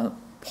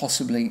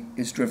possibly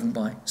is driven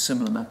by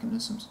similar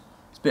mechanisms.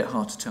 It's a bit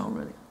hard to tell,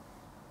 really.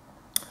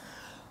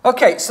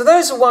 Okay, so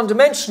those are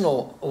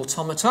one-dimensional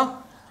automata.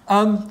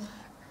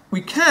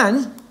 We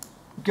can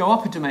go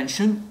up a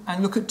dimension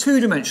and look at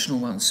two-dimensional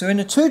ones. So in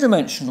a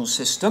two-dimensional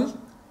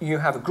system, you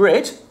have a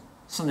grid,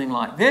 something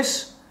like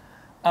this.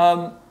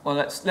 Well,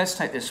 let's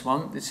take this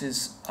one. This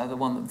is the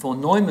one that von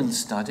Neumann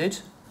studied.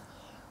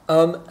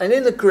 And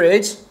in the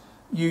grid,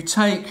 you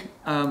take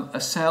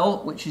a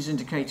cell, which is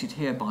indicated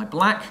here by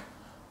black,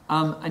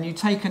 and you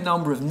take a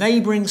number of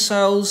neighbouring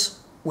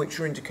cells, which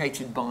are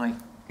indicated by,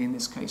 in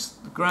this case,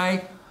 the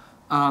grey,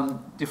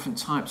 different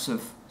types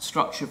of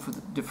structure for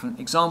the different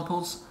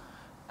examples.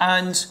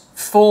 And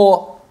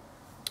for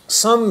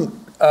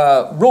some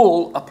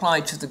rule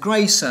applied to the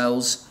grey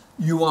cells,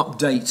 you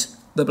update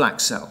the black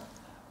cell.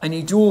 And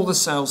you do all the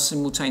cells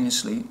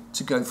simultaneously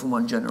to go from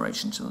one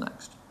generation to the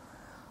next.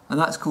 And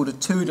that's called a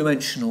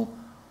two-dimensional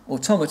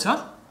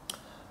automata.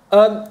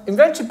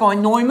 Invented by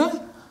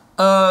Neumann,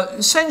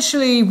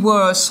 essentially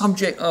were a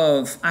subject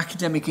of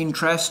academic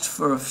interest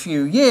for a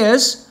few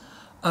years.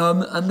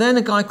 And then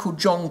a guy called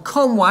John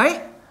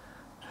Conway,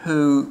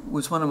 who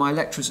was one of my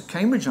lecturers at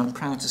Cambridge, I'm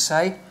proud to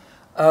say,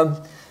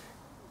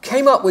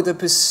 came up with a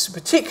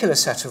particular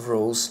set of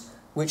rules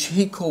which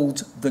he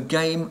called the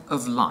game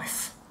of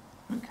life.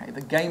 Okay,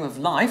 the game of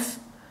life.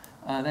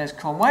 There's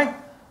Conway.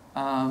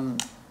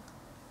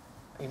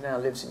 He now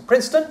lives in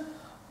Princeton,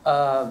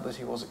 but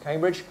he was at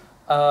Cambridge.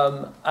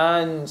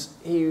 And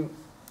he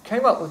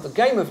came up with the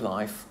game of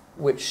life,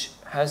 which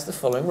has the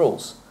following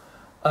rules.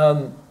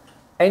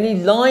 Any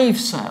live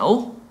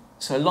cell,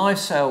 so live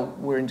cell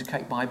we're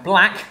indicated by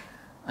black,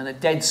 and a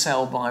dead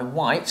cell by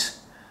white,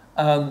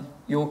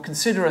 you'll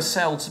consider a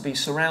cell to be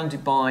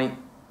surrounded by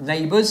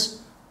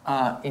neighbours,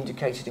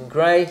 indicated in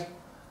grey.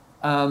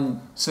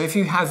 So if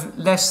you have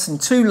less than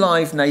 2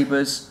 live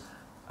neighbours,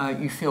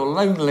 you feel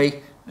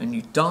lonely and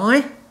you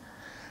die.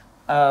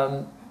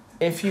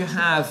 If you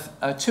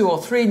have 2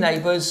 or 3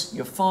 neighbours,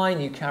 you're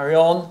fine, you carry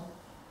on.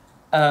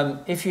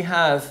 If you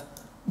have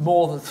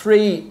more than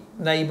 3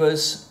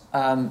 neighbours,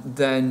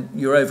 then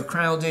you're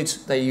overcrowded,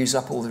 they use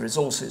up all the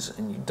resources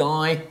and you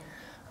die.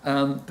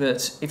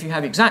 But if you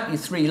have exactly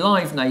 3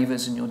 live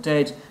neighbours and you're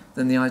dead,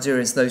 then the idea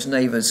is those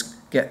neighbours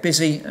get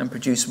busy and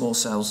produce more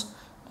cells,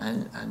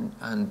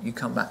 and you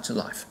come back to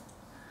life.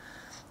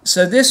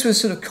 So this was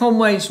sort of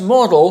Conway's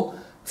model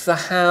for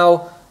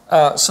how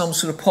some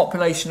sort of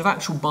population of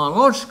actual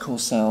biological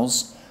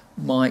cells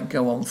might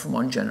go on from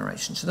one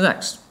generation to the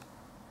next.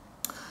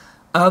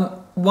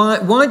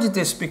 Why did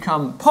this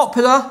become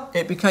popular?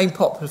 It became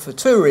popular for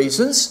 2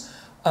 reasons.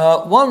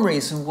 One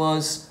reason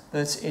was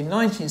that in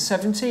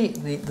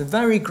 1970, the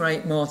very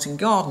great Martin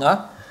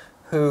Gardner,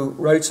 who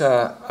wrote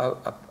a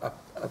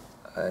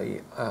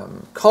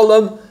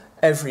column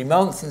every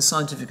month in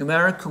Scientific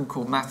American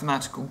called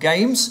Mathematical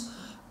Games,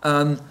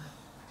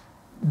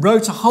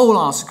 wrote a whole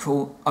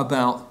article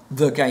about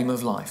the game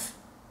of life.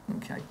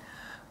 Okay.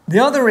 The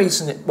other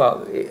reason,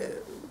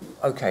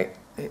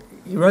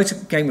 he wrote a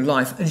game of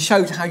life and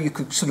showed how you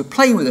could sort of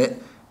play with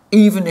it,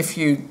 even if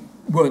you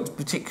weren't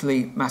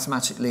particularly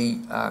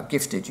mathematically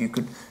gifted. You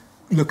could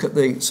look at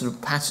the sort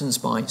of patterns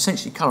by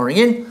essentially colouring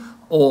in,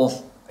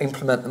 or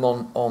implement them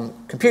on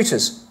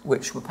computers,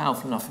 which were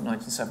powerful enough in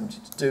 1970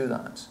 to do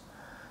that.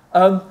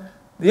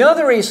 The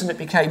other reason it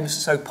became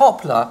so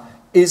popular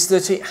is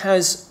that it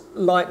has,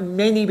 like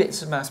many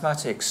bits of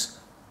mathematics,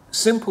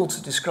 simple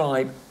to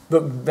describe,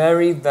 but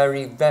very,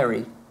 very,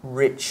 very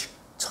rich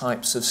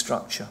types of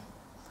structure.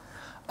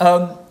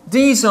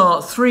 These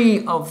are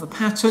three of the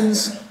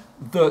patterns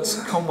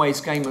that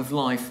Conway's Game of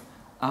Life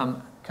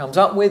comes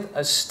up with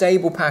as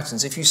stable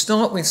patterns. If you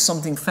start with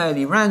something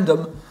fairly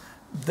random,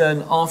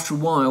 then after a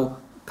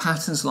while,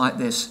 patterns like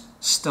this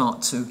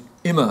start to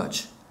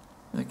emerge.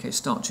 Okay,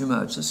 start to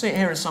emerge. So see,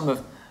 here are some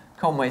of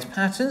Conway's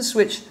patterns,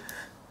 which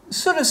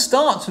sort of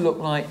start to look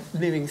like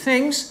living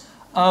things.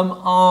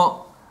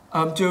 I'll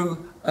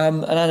do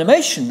an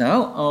animation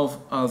now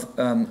of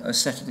a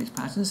set of these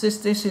patterns.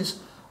 This is,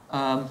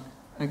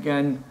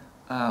 again,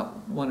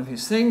 one of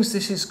his things.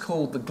 This is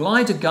called the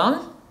glider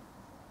gun.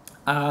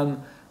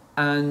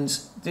 And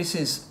this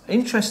is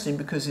interesting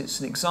because it's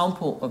an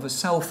example of a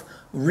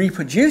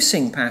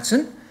self-reproducing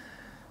pattern.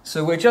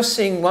 So we're just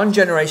seeing one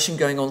generation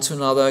going on to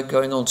another,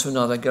 going on to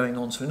another, going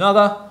on to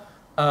another.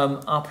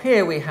 Up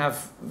here we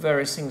have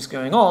various things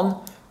going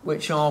on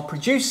which are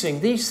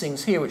producing these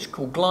things here, which are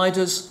called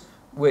gliders,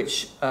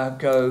 which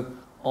go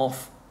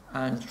off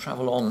and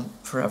travel on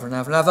forever and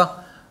ever and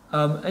ever.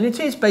 And it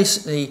is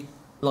basically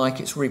like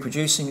it's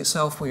reproducing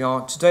itself. We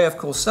are today, of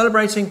course,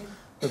 celebrating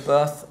the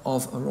birth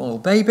of a royal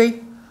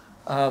baby.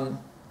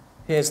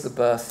 Here's the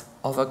birth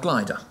of a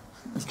glider.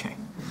 Okay.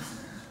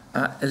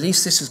 At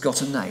least this has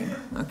got a name.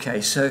 Okay,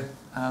 so,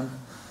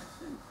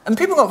 and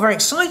people got very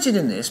excited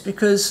in this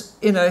because,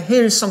 you know,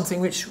 here is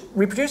something which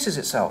reproduces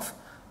itself.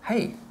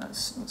 Hey,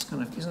 that's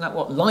kind of, isn't that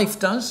what life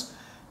does?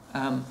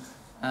 And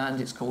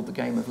it's called the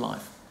Game of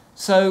Life.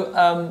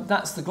 So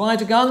that's the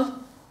glider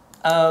gun.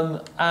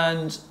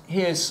 And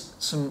here's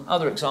some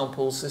other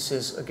examples. This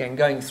is, again,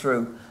 going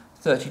through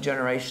 30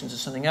 generations of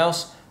something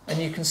else. And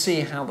you can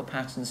see how the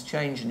patterns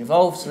change and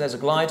evolve. So there's a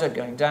glider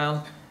going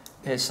down.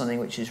 Here's something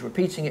which is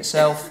repeating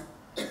itself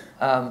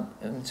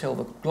until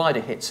the glider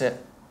hits it,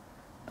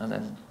 and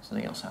then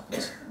something else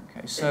happens.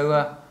 Okay,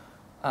 so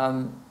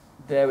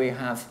there we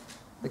have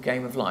the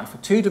Game of Life, a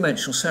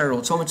two-dimensional cellular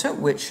automata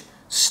which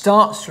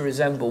starts to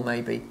resemble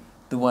maybe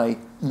the way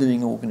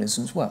living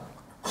organisms work.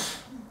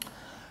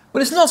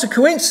 But it's not a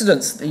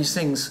coincidence that these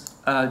things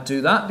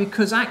do that,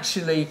 because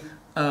actually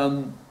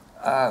von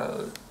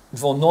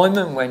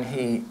Neumann, when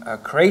he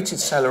created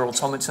cellular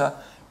automata,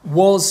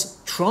 was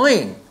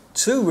trying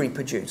to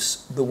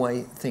reproduce the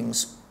way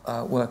things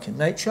work in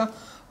nature.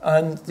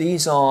 And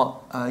these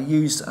are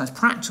used as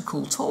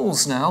practical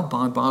tools now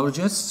by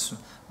biologists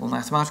or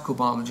mathematical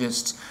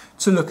biologists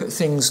to look at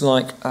things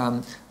like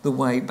the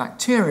way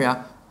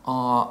bacteria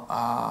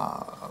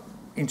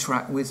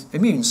interact with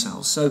immune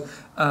cells. So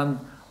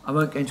I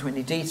won't go into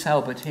any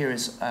detail, but here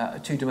is a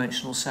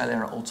two-dimensional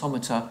cellular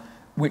automata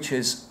which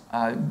is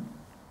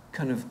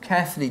kind of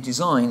carefully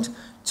designed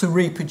to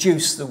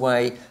reproduce the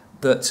way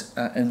that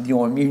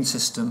your immune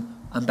system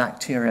and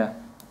bacteria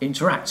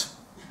interact.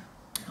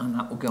 And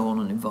that will go on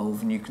and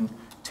evolve, and you can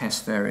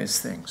test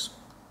various things.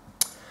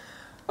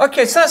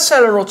 Okay, so that's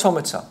cellular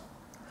automata.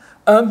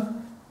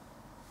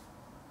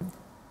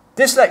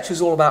 This lecture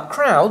is all about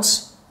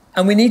crowds,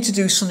 and we need to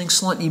do something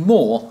slightly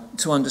more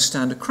to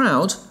understand a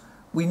crowd.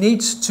 We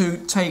need to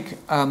take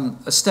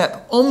a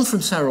step on from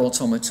cellular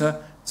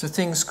automata to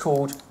things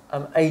called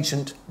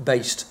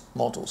agent-based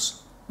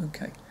models.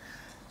 Okay,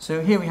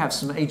 so here we have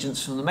some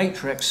agents from the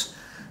matrix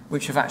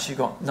which have actually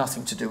got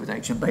nothing to do with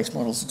agent-based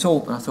models at all,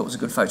 but I thought it was a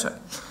good photo.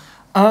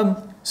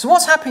 So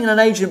what's happening in an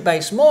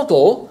agent-based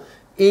model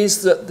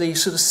is that the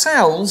sort of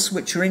cells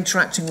which are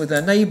interacting with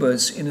their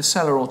neighbours in a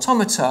cellular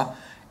automata,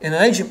 in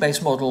an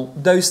agent-based model,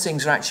 those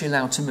things are actually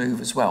allowed to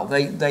move as well.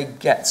 They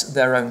get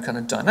their own kind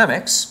of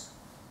dynamics.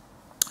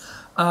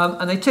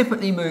 And they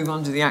typically move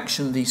under the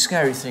action of these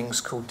scary things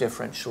called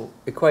differential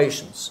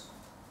equations.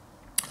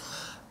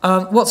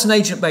 What's an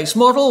agent-based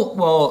model?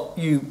 Well,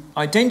 you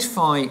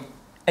identify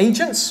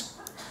agents,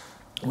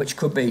 which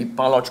could be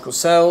biological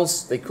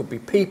cells, they could be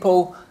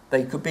people,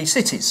 they could be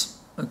cities,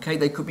 okay?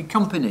 They could be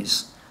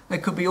companies, they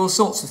could be all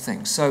sorts of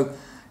things. So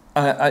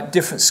at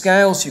different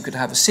scales, you could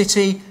have a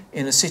city,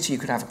 in a city you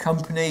could have a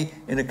company,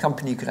 in a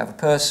company you could have a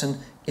person,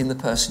 in the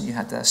person you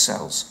had their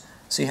cells.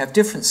 So you have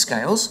different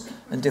scales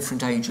and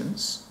different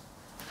agents.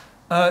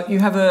 You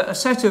have a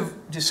set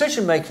of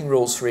decision-making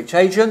rules for each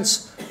agent,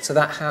 so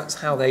that's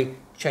how they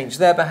change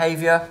their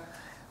behaviour.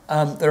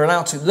 They're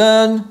allowed to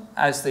learn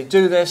as they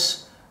do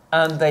this,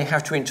 and they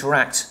have to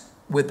interact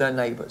with their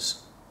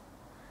neighbours.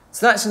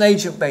 So that's an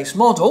agent-based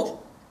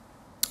model.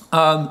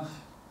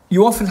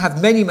 You often have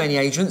many, many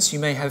agents. You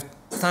may have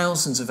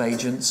thousands of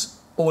agents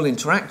all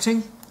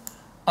interacting.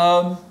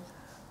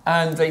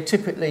 And they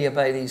typically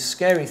obey these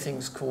scary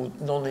things called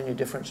nonlinear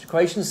differential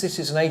equations. This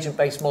is an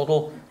agent-based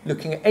model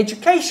looking at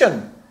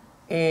education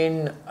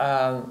in,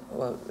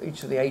 well,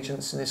 each of the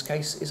agents in this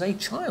case is a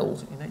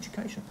child in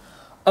education.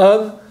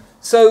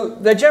 So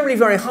they're generally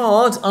very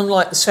hard.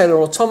 Unlike the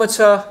cellular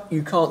automata,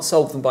 you can't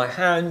solve them by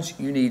hand.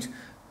 You need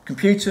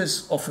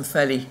computers, often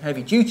fairly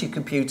heavy-duty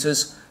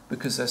computers,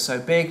 because they're so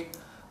big.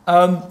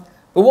 But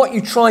what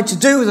you try to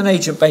do with an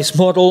agent-based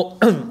model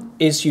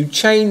is you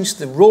change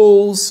the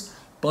rules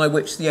by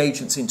which the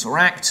agents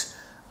interact,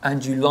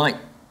 and you like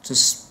to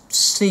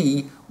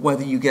see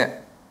whether you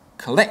get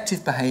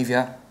collective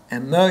behaviour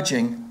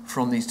emerging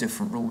from these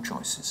different rule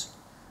choices.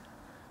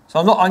 So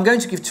I'm going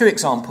to give two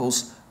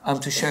examples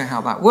to show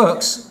how that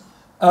works.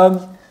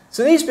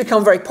 So these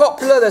become very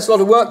popular. There's a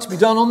lot of work to be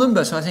done on them,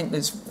 but I think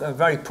it's a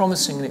very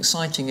promising and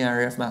exciting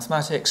area of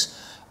mathematics,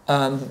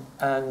 and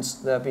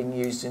they're being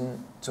used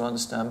to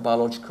understand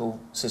biological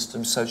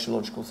systems,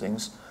 sociological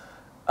things,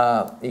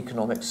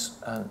 economics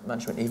and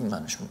management, even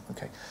management.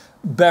 Okay,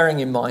 bearing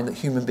in mind that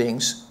human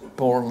beings,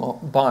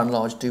 by and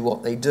large, do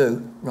what they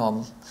do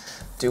rather than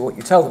do what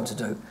you tell them to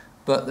do,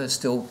 but they're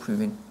still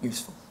proving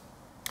useful.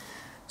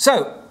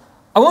 So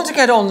I want to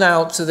get on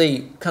now to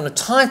the kind of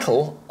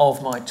title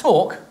of my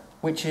talk,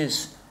 which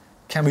is,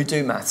 can we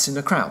do maths in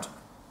a crowd?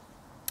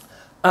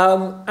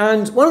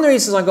 And one of the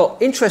reasons I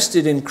got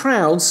interested in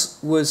crowds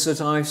was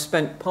that I've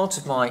spent part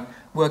of my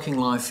working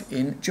life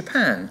in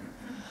Japan.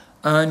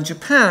 And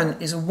Japan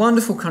is a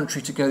wonderful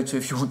country to go to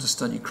if you want to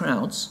study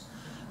crowds.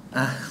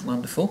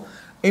 Wonderful.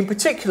 In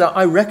particular,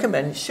 I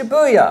recommend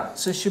Shibuya.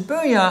 So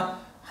Shibuya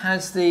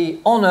has the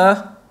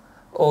honour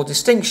or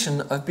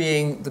distinction of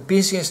being the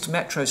busiest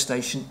metro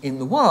station in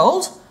the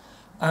world.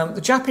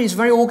 The Japanese are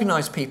very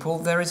organised people.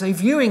 There is a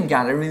viewing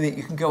gallery that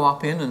you can go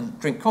up in and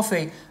drink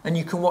coffee, and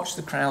you can watch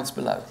the crowds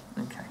below.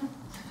 Okay.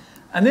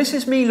 And this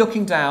is me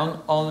looking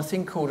down on a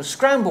thing called a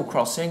scramble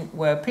crossing,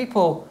 where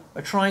people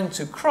are trying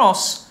to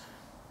cross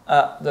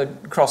the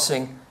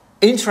crossing,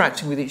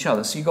 interacting with each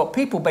other. So you've got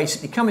people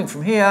basically coming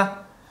from here,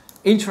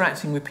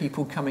 interacting with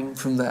people coming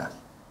from there.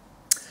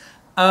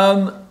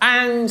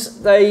 And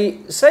they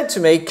said to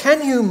me,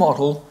 can you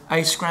model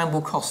a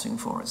scramble crossing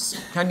for us?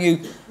 Can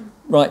you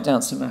write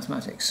down some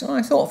mathematics? So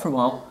I thought for a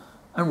while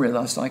and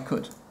realised I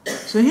could.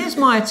 So here's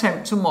my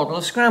attempt to model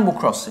a scramble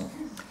crossing.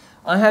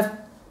 I have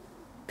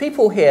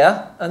people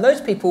here, and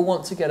those people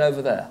want to get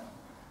over there.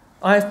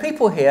 I have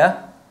people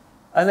here,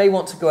 and they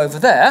want to go over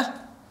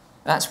there.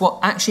 That's what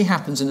actually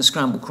happens in a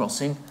scramble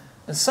crossing.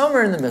 And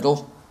somewhere in the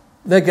middle,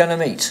 they're going to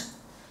meet.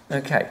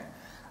 Okay.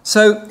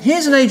 So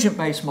here's an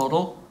agent-based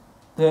model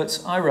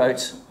that I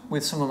wrote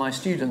with some of my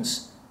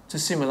students to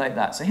simulate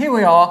that. So here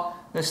we are.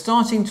 They're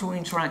starting to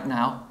interact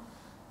now,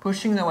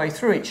 pushing their way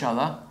through each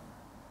other.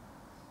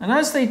 And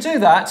as they do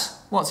that,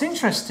 what's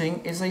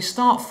interesting is they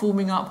start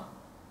forming up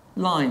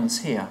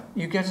lines here.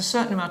 You get a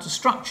certain amount of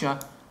structure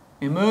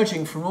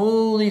emerging from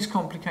all these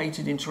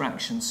complicated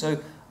interactions. So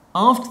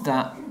after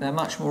that, they're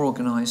much more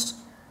organised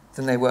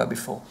than they were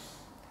before.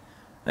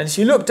 And if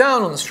you look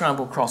down on the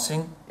scramble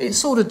crossing, it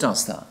sort of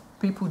does that.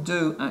 People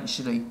do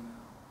actually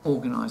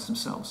organise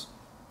themselves.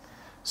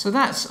 So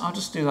that's, I'll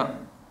just do that.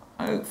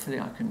 Hopefully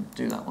I can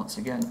do that once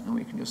again, and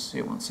we can just see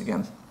it once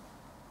again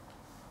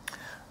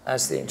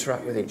as they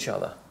interact with each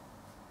other.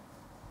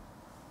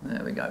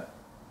 There we go.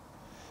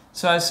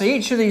 So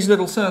each of these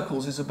little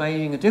circles is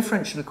obeying a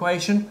differential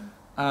equation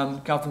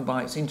governed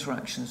by its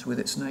interactions with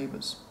its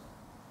neighbours.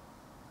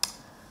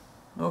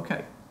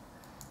 Okay.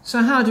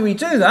 So how do we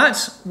do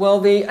that? Well,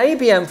 the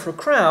ABM for a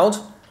crowd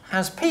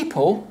has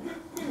people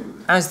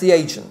as the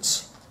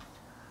agents.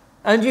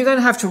 And you then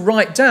have to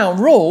write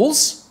down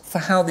rules for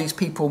how these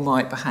people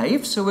might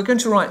behave. So we're going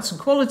to write some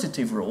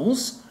qualitative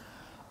rules.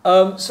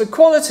 So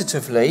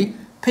qualitatively,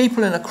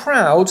 people in a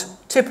crowd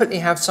typically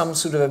have some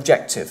sort of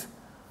objective.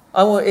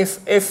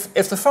 If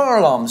the fire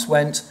alarms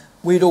went,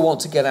 we'd all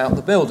want to get out of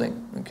the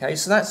building. Okay,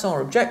 so that's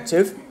our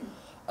objective.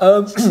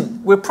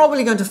 We're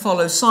probably going to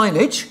follow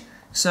signage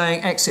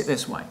saying exit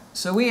this way.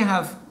 So we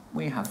have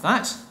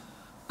that.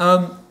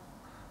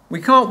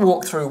 We can't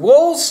walk through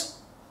walls,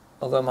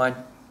 although my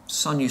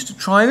son used to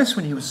try this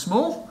when he was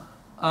small.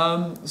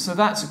 So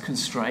that's a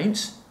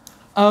constraint.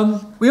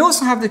 We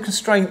also have the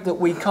constraint that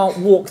we can't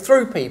walk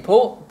through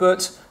people,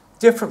 but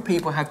different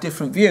people have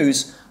different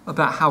views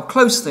about how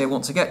close they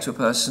want to get to a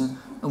person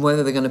and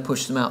whether they're going to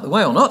push them out the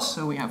way or not.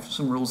 So we have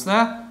some rules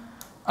there.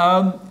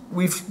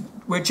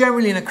 We're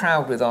generally in a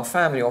crowd with our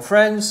family or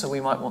friends, so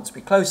we might want to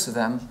be close to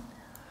them.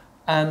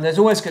 And there's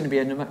always going to be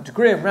a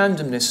degree of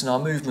randomness in our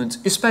movement,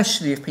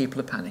 especially if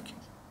people are panicking.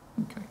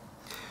 Okay.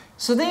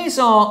 So these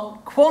are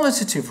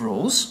qualitative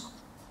rules,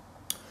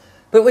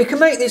 but we can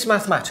make these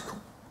mathematical.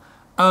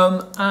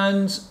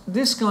 And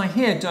this guy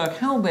here, Dirk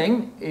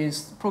Helbing,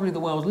 is probably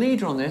the world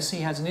leader on this. He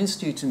has an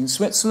institute in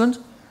Switzerland.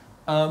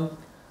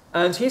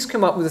 And he's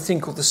come up with a thing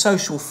called the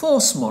social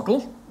force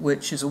model,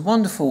 which is a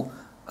wonderful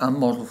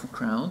model for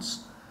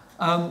crowds,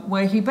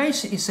 where he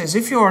basically says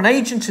if you're an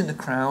agent in the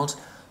crowd,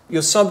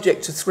 you're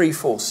subject to three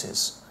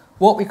forces.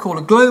 What we call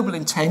a global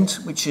intent,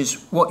 which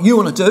is what you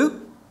want to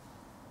do.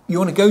 You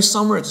want to go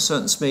somewhere at a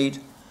certain speed.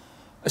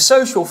 A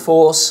social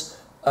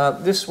force,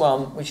 this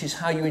one, which is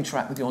how you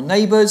interact with your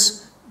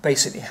neighbours,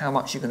 basically how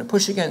much you're going to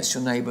push against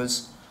your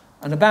neighbours.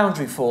 And a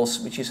boundary force,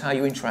 which is how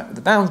you interact with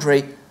the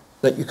boundary,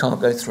 that you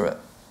can't go through it.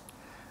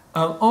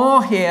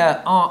 R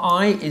here,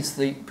 Ri is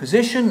the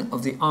position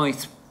of the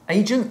ith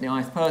agent, the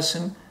ith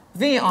person.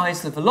 Vi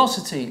is the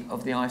velocity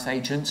of the ith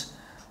agent.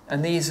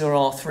 And these are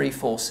our three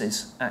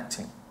forces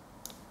acting.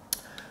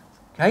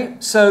 Okay,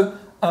 so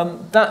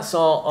that's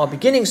our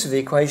beginnings of the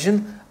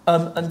equation.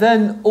 And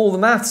then all the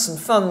maths and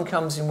fun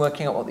comes in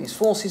working out what these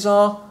forces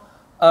are.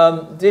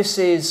 This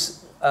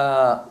is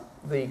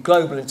the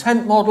global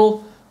intent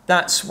model.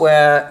 That's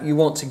where you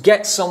want to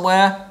get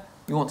somewhere.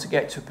 You want to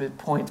get to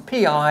point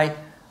pi,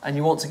 and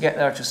you want to get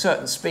there at a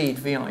certain speed,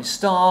 vi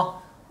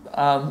star,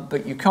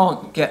 but you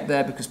can't get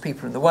there because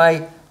people are in the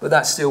way, but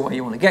that's still where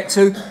you want to get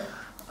to.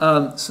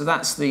 So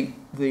that's the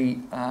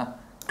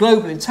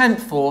global intent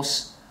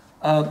force.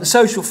 The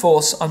social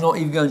force, I'm not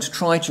even going to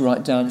try to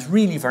write down. It's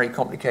really very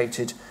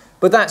complicated.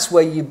 But that's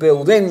where you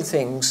build in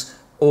things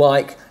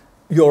like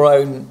your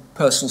own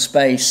personal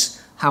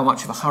space, how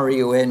much of a hurry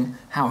you're in,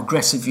 how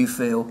aggressive you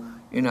feel.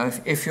 You know,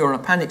 if you're in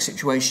a panic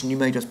situation, you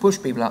may just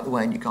push people out of the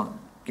way and you can't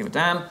give a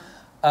damn.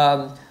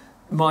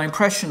 My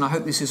impression, I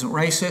hope this isn't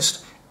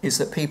racist, is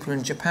that people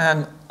in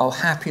Japan are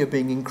happier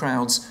being in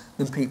crowds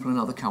than people in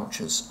other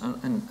cultures.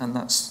 And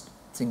that's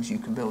things you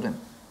can build in.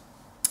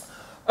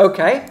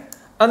 Okay,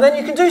 and then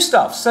you can do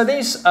stuff. So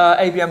these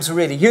ABMs are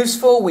really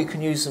useful. We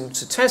can use them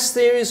to test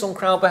theories on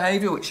crowd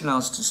behaviour, which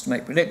allows us to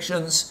make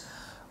predictions.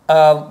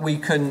 We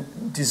can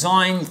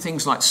design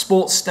things like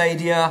sports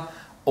stadia,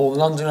 or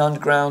London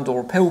Underground, or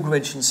a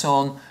pilgrimage and so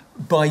on,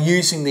 by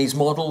using these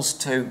models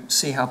to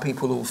see how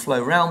people will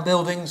flow around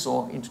buildings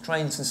or into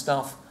trains and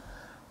stuff.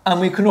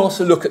 And we can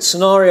also look at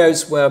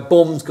scenarios where a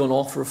bomb's gone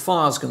off or a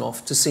fire's gone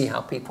off to see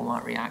how people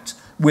might react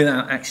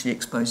without actually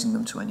exposing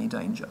them to any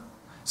danger.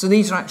 So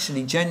these are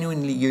actually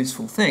genuinely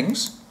useful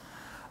things.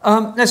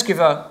 Let's give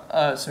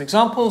some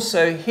examples.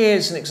 So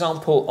here's an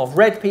example of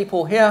red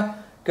people here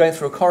going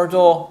through a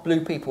corridor,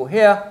 blue people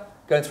here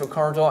going through a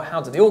corridor.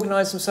 How do they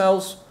organise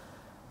themselves?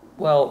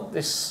 Well,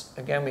 this,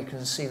 again, we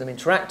can see them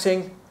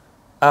interacting.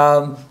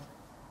 And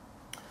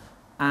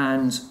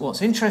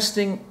what's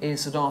interesting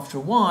is that after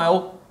a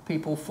while,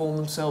 people form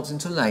themselves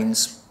into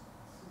lanes.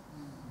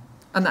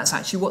 And that's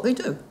actually what they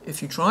do.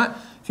 If you try it,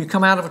 if you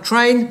come out of a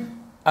train,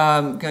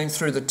 going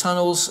through the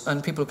tunnels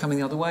and people are coming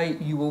the other way,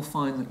 you will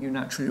find that you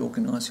naturally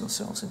organise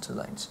yourselves into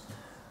lanes.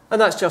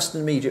 And that's just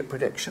an immediate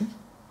prediction.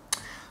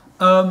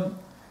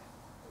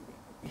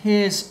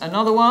 Here's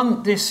another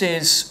one. This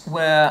is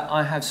where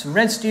I have some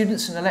red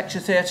students in the lecture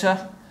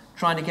theatre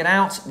trying to get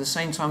out at the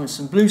same time as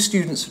some blue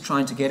students are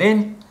trying to get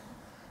in.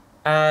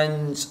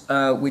 And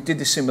we did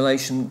this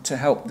simulation to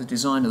help the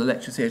design of the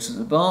lecture theatre at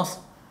the Bath.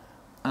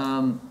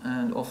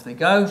 And off they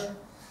go.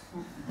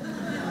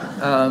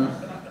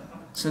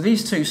 So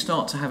these two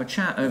start to have a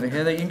chat over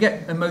here. You can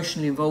get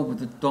emotionally involved with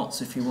the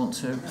dots if you want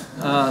to.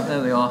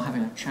 There they are,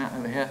 having a chat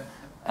over here.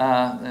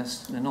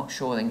 They're not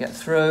sure they can get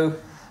through.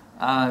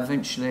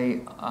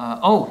 Eventually,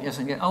 oh, yes,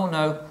 I get, oh,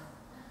 no.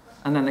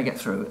 And then they get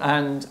through.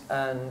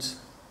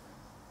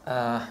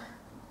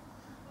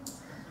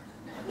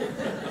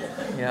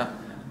 Yeah.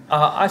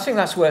 I think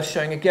that's worth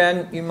showing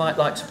again. You might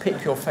like to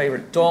pick your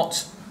favourite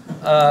dot.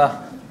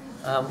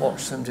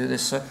 Watch them do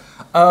this. So,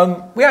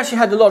 we actually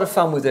had a lot of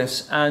fun with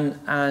this,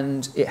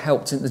 and it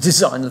helped in the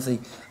design of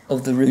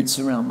the routes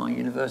around my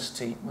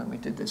university when we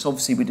did this.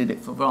 Obviously, we did it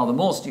for rather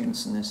more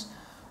students than this,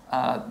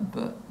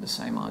 but the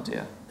same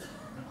idea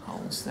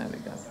holds. There we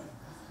go.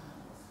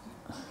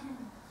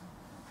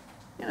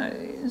 You know,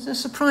 it's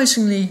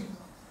surprisingly,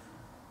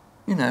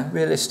 you know,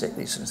 realistic,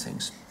 these sort of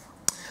things.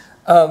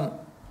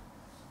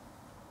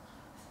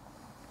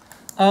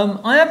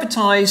 I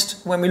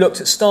advertised when we looked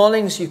at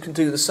starlings, you can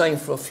do the same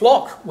for a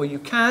flock, well, you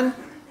can.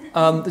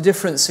 The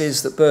difference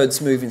is that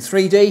birds move in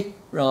 3D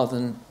rather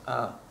than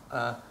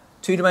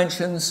 2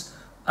 dimensions,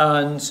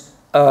 and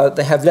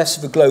they have less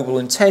of a global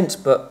intent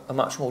but are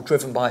much more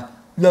driven by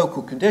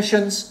local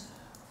conditions.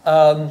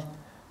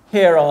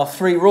 Here are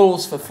 3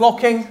 rules for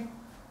flocking.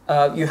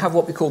 You have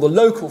what we call the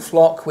local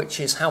flock, which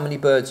is how many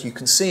birds you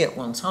can see at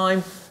one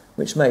time,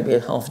 which may be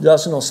half a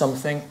dozen or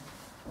something.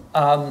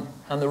 And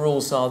the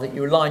rules are that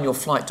you align your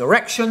flight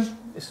direction.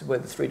 This is where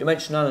the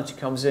 3-dimensionality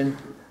comes in.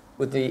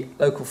 With the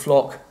local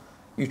flock,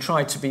 you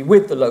try to be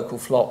with the local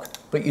flock,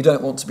 but you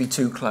don't want to be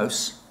too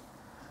close.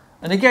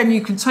 And again,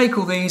 you can take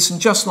all these,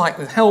 and just like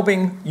with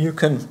Helbing, you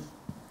can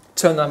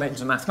turn them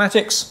into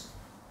mathematics,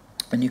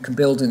 and you can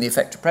build in the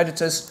effect of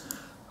predators.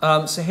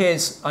 So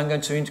here's, I'm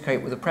going to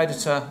indicate with a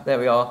predator. There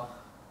we are.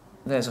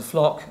 There's a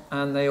flock,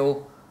 and they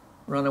all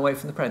run away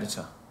from the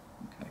predator.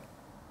 Okay.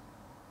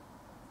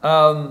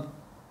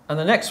 And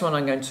the next one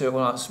I'm going to,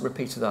 well, I'll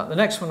repeat that. The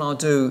next one I'll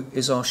do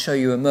is I'll show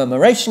you a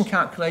murmuration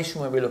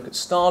calculation where we look at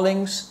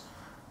starlings.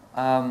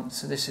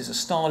 So this is a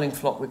starling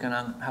flock we're going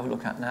to have a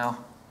look at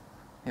now.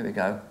 Here we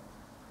go.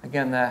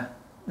 Again, they're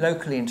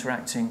locally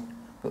interacting,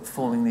 but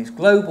forming these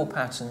global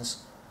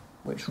patterns,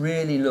 which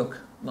really look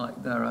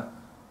like they're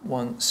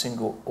one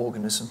single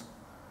organism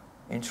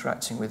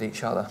interacting with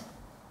each other.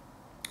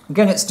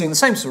 Again, it's doing the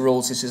same sort of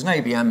rules. This is an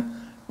ABM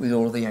with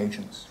all of the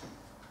agents.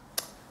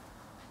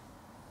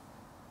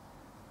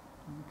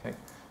 Okay.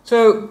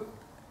 So,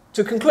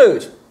 to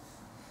conclude,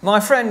 my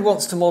friend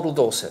wants to model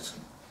Dorset.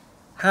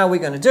 How are we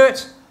going to do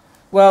it?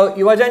 Well,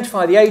 you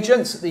identify the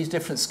agents at these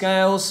different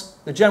scales,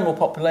 the general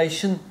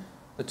population,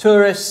 the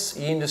tourists,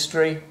 the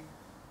industry.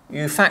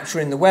 You factor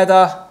in the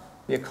weather,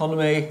 the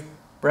economy,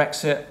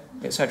 Brexit,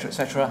 etc.,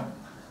 etc.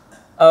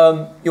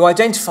 You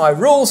identify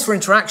rules for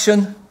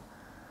interaction,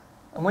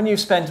 and when you've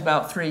spent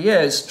about 3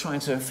 years trying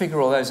to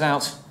figure all those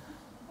out,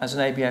 as an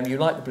ABM, you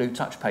like the blue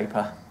touch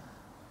paper,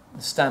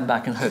 stand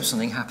back and hope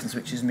something happens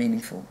which is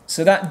meaningful.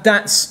 So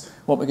that's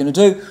what we're going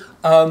to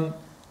do.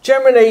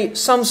 Generally,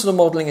 some sort of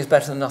modelling is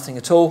better than nothing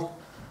at all.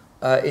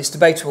 It's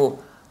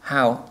debatable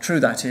how true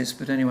that is,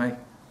 but anyway,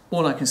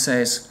 all I can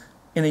say is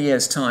in a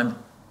year's time,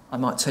 I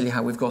might tell you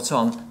how we've got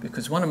on,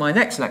 because one of my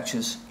next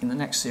lectures in the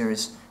next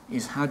series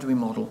is how do we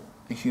model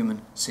a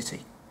human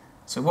city.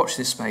 So watch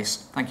this space.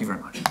 Thank you very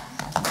much.